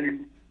 Yeah,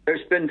 and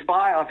there's been 5.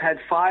 I've had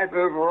 5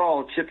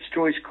 overall Chip's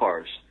Choice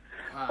cars.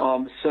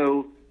 Wow.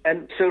 So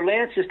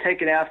Lance is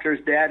taken after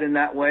his dad in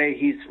that way.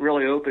 He's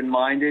really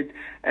open-minded,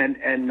 and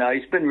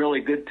he's been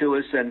really good to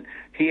us. And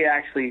he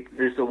actually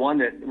is the one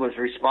that was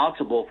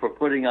responsible for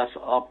putting us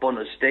up on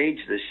the stage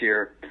this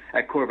year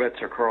at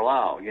Corvettes of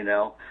Carlisle.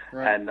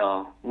 Right. And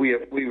we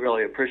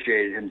really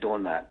appreciated him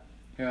doing that.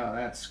 Yeah,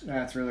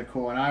 that's really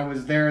cool. And I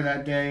was there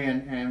that day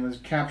and was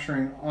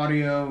capturing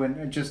audio,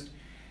 and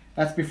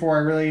that's before I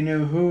really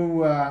knew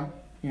who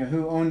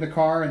owned the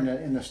car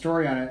and the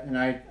story on it, and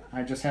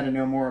I just had to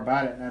know more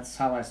about it, and that's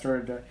how I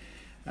started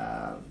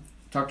to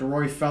talk to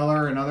Roy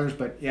Feller and others.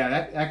 But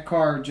yeah, that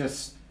car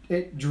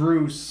it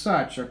drew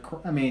such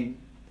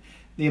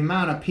the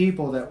amount of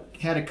people that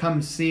had to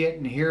come see it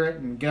and hear it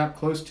and get up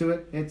close to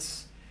it,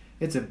 it's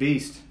a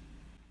beast.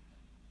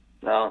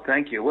 Oh,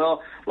 thank you.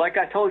 Well, like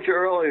I told you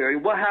earlier,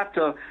 we'll have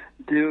to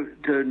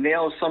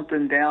nail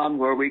something down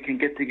where we can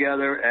get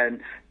together,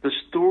 and the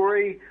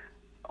story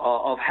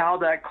of how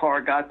that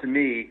car got to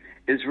me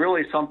is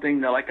really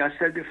something that, like I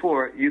said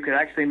before, you could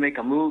actually make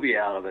a movie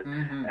out of it.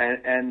 Mm-hmm.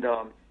 And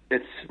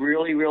it's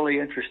really, really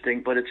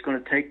interesting, but it's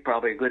going to take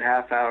probably a good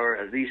half hour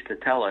at least to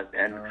tell it.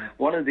 And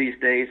one of these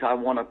days I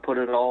want to put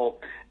it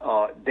all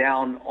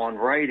down on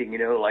writing,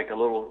 like a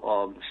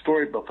little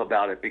storybook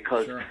about it,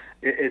 because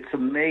it's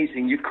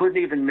amazing. You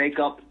couldn't even make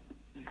up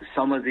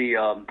some of the,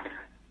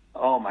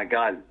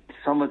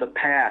 some of the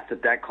path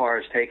that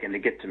car has taken to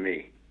get to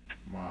me.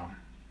 Wow.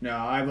 No,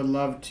 I would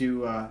love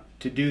to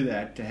do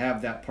that, to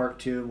have that part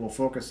 2. We'll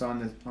focus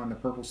on the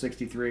Purple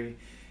 63,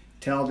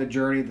 tell the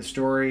journey, the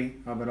story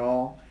of it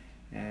all,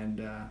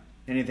 and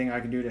anything I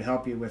can do to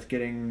help you with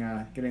getting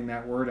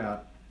that word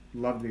out.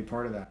 Love to be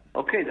part of that.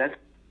 Okay,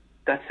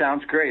 that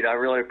sounds great. I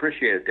really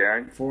appreciate it,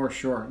 Darren. For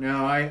sure.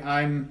 No,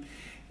 I'm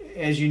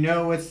as you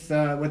know, with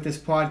this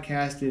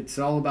podcast, it's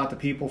all about the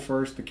people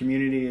first. The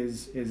community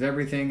is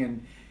everything,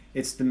 and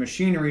it's the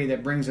machinery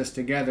that brings us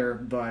together.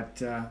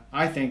 But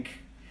I think,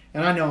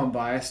 and I know I'm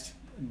biased,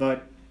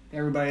 but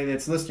everybody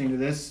that's listening to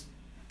this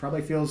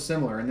probably feels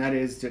similar, and that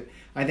is that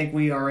I think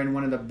we are in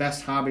one of the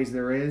best hobbies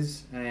there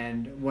is,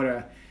 and what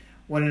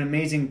an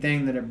amazing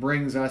thing that it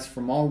brings us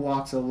from all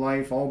walks of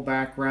life, all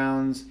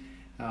backgrounds,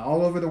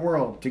 all over the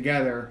world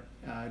together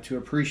to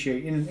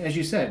appreciate. And as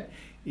you said,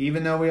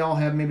 even though we all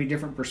have maybe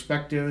different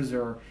perspectives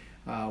or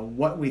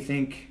what we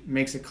think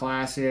makes a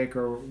classic,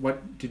 or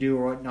what to do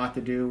or what not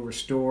to do,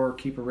 restore,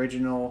 keep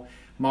original,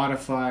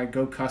 modify,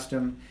 go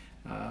custom,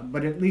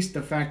 but at least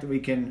the fact that we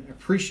can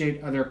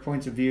appreciate other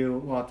points of view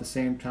while at the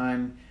same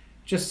time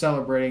just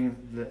celebrating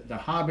the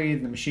hobby,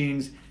 the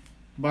machines.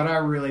 But I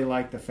really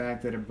like the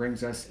fact that it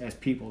brings us as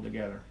people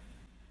together.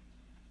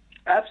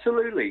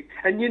 Absolutely.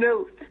 And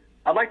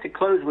I'd like to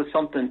close with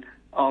something.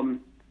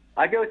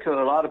 I go to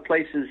a lot of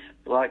places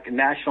like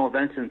national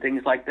events and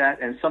things like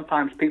that, and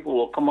sometimes people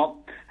will come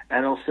up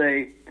and they'll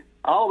say,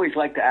 I always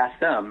like to ask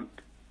them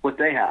what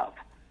they have,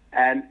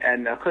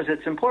 and because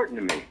it's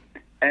important to me.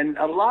 And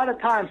a lot of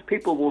times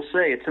people will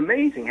say, it's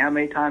amazing how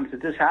many times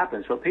that this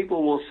happens, but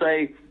people will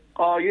say,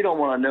 oh, you don't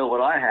want to know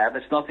what I have.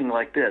 It's nothing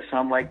like this. And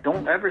I'm like,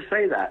 don't ever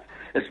say that,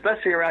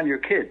 especially around your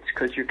kids,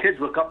 because your kids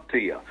look up to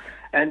you.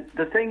 And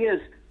the thing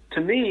is,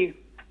 to me,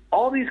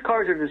 all these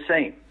cars are the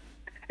same.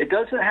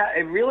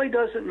 It really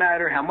doesn't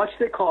matter how much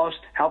they cost,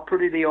 how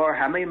pretty they are,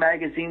 how many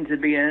magazines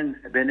they've been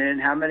in,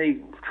 how many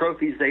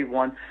trophies they've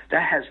won.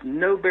 That has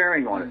no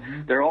bearing on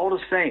it. They're all the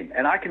same,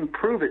 and I can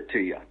prove it to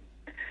you.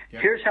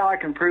 Yep. Here's how I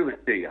can prove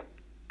it to you.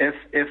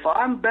 If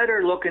I'm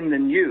better looking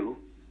than you,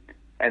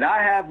 and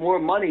I have more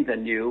money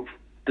than you,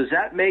 does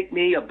that make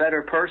me a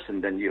better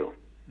person than you?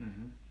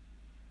 Mm-hmm.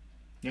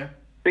 Yeah.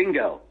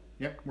 Bingo.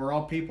 Yep. We're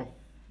all people.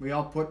 We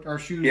all put our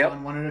shoes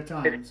on one at a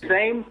time. It's the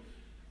same.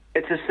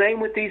 It's the same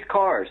with these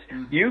cars.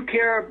 Mm-hmm. You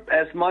care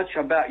as much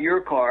about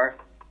your car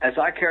as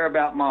I care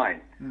about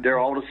mine. Mm-hmm. They're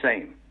all the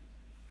same.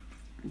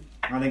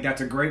 I think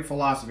that's a great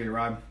philosophy,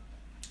 Rod.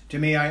 To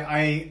me,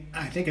 I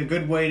think a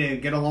good way to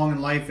get along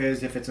in life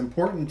is if it's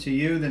important to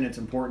you, then it's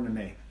important to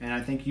me. And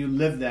I think you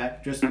live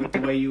that just with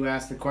the way you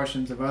ask the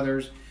questions of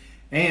others,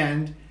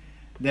 and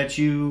that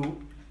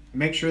you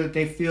make sure that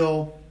they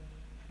feel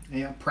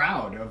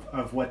proud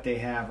of what they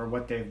have or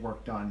what they've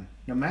worked on,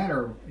 no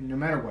matter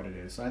what it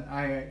is.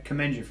 I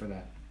commend you for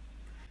that.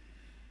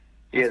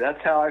 Yeah,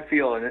 that's how I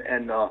feel,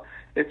 and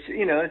it's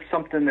it's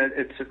something that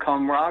it's a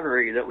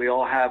camaraderie that we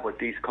all have with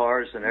these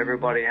cars, and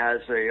everybody has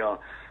a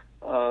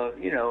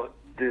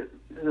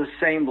the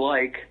same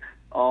like.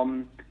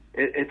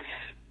 It's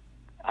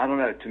I don't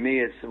know. To me,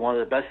 it's one of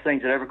the best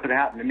things that ever could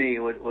happen to me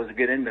was to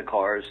get into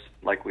cars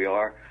like we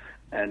are,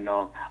 and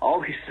I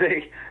always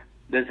say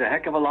there's a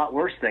heck of a lot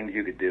worse things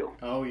you could do.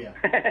 Oh yeah,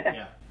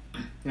 yeah.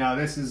 Now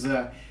this is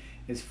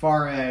as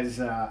far as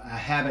a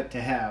habit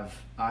to have.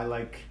 I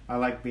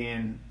like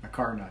being a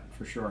car nut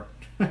for sure.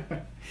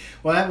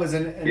 Well, that was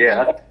an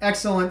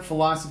excellent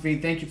philosophy.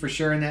 Thank you for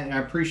sharing that, and I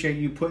appreciate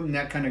you putting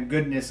that kind of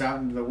goodness out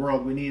into the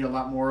world. We need a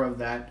lot more of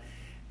that,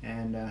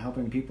 and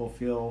helping people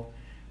feel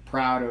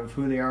proud of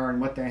who they are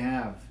and what they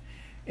have.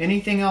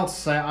 Anything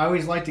else? I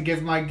always like to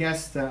give my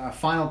guests a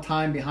final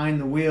time behind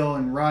the wheel,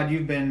 and Rod,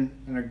 you've been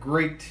a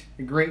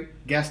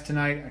great guest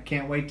tonight. I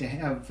can't wait to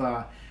have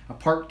a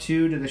part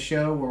 2 to the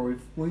show where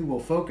we will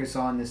focus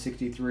on the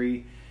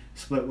 63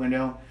 split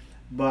window.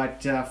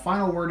 But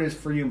final word is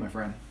for you, my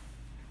friend.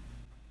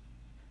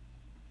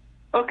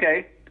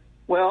 Okay.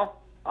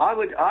 Well, I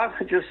would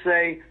just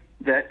say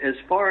that as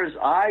far as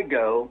I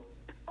go,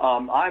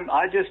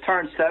 I just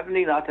turned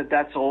 70. Not that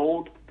that's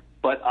old,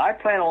 but I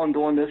plan on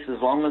doing this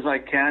as long as I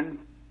can,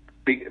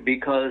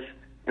 because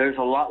there's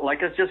a lot,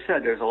 like I just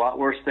said, there's a lot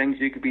worse things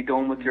you could be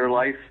doing with your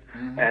life.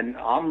 Mm-hmm. And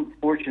I'm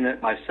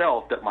fortunate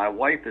myself that my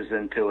wife is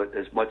into it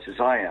as much as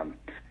I am,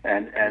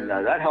 and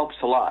that helps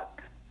a lot.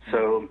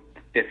 So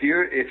if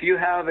you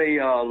have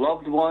a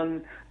loved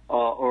one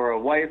or a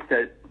wife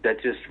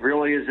that just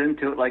really is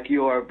into it like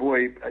you are,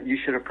 boy, you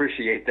should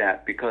appreciate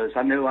that, because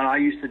I know when I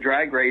used to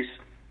drag race,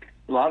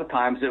 a lot of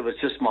times it was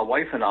just my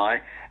wife and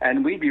I,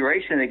 and we'd be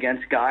racing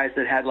against guys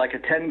that had like a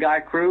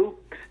 10-guy crew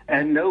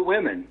and no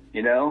women,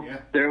 Yeah.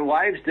 Their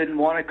wives didn't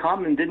want to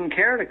come and didn't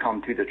care to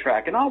come to the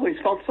track, and I always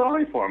felt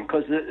sorry for them,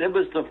 because it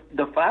was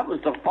that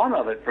was the fun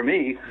of it for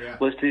me,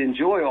 was to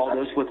enjoy all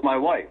this with my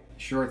wife.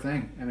 Sure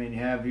thing. I mean, you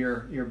have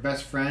your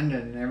best friend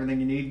and everything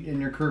you need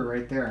in your crew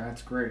right there.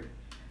 That's great.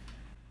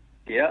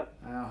 Yep.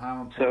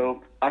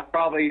 So I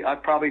probably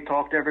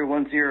talked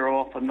everyone's ear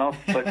off enough,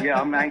 but yeah,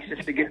 I'm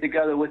anxious to get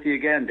together with you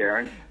again,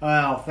 Darren.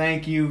 Well,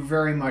 thank you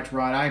very much,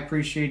 Rod. I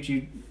appreciate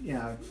you,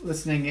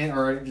 listening in,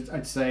 or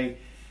I'd say,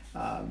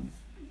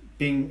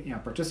 being,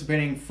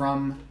 participating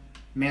from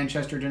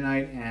Manchester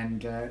tonight.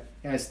 And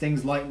as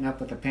things lighten up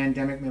with the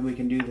pandemic, maybe we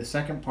can do the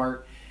second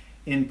part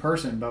in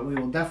person. But we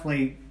will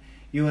definitely,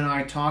 you and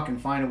I, talk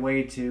and find a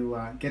way to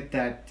get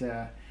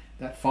that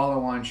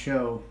follow-on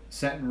show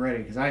set and ready,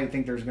 because I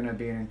think there's going to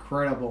be an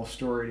incredible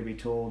story to be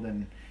told,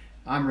 and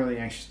I'm really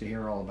anxious to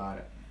hear all about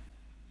it.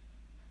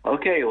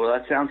 Okay, well,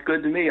 that sounds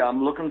good to me.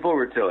 I'm looking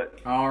forward to it.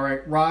 All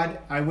right, Rod,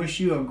 I wish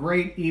you a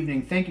great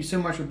evening. Thank you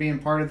so much for being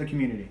part of the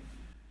community.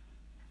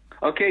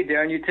 Okay,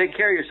 Darren, you take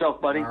care of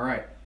yourself, buddy. All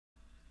right.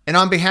 And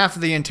on behalf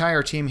of the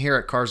entire team here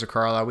at Cars of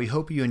Carlisle, we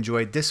hope you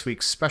enjoyed this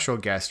week's special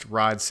guest,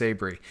 Rod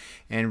Sabry.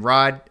 And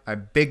Rod, a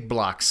big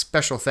block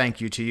special thank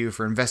you to you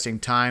for investing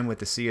time with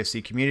the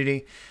CFC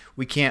community.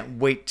 We can't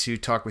wait to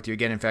talk with you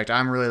again. In fact,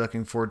 I'm really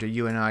looking forward to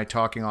you and I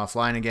talking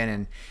offline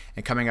again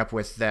and coming up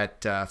with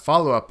that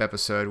follow-up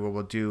episode where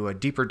we'll do a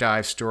deeper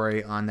dive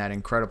story on that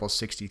incredible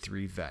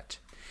 63 vet.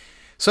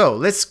 So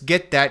let's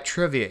get that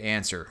trivia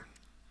answer.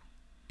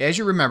 As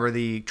you remember,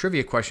 the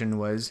trivia question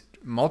was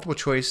multiple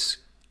choice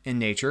in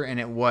nature, and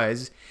it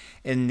was,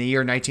 in the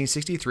year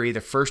 1963,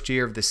 the first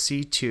year of the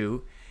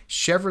C2,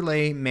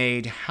 Chevrolet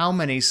made how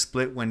many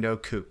split window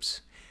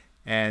coupes?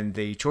 And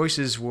the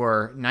choices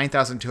were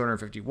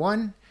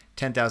 9,251,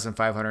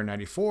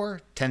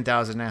 10,594,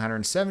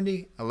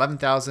 10,970,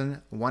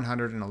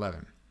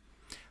 11,111.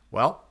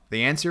 Well,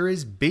 the answer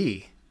is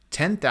B,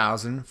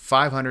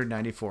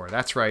 10,594.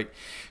 That's right.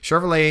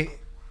 Chevrolet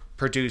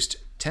produced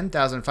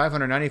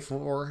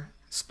 10,594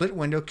 split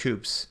window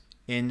coupes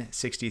in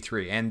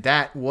 63, and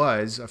that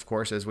was, of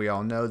course, as we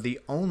all know, the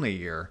only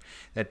year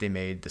that they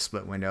made the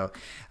split window.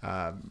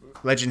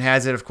 Legend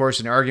has it, of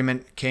course, an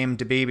argument came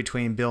to be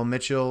between Bill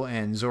Mitchell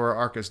and Zora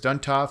Arkus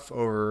Duntov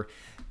over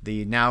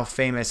the now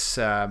famous,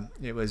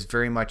 it was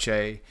very much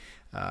a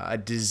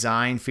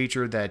design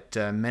feature that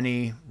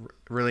many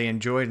really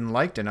enjoyed and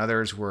liked, and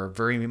others were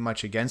very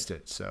much against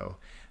it. So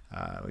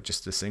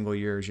just a single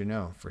year, as you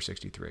know, for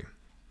 63.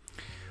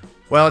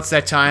 Well, it's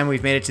that time.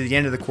 We've made it to the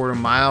end of the quarter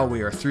mile.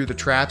 We are through the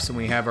traps, and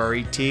we have our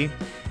ET.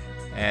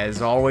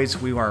 As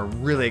always, we are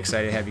really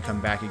excited to have you come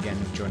back again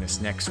and join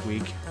us next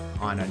week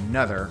on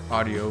another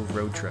audio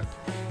road trip.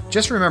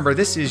 Just remember,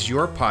 this is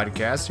your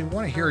podcast. We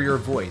want to hear your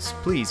voice.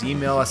 Please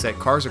email us at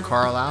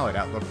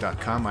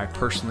carsofcarlisle@outlook.com. I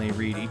personally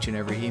read each and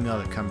every email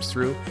that comes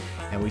through,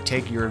 and we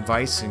take your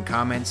advice and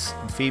comments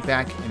and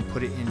feedback and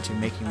put it into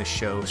making the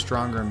show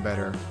stronger and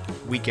better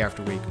week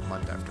after week,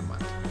 month after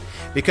month.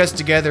 Because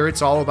together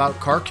it's all about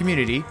car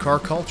community, car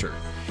culture.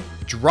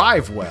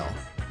 Drive well,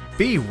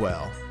 be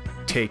well,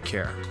 take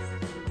care.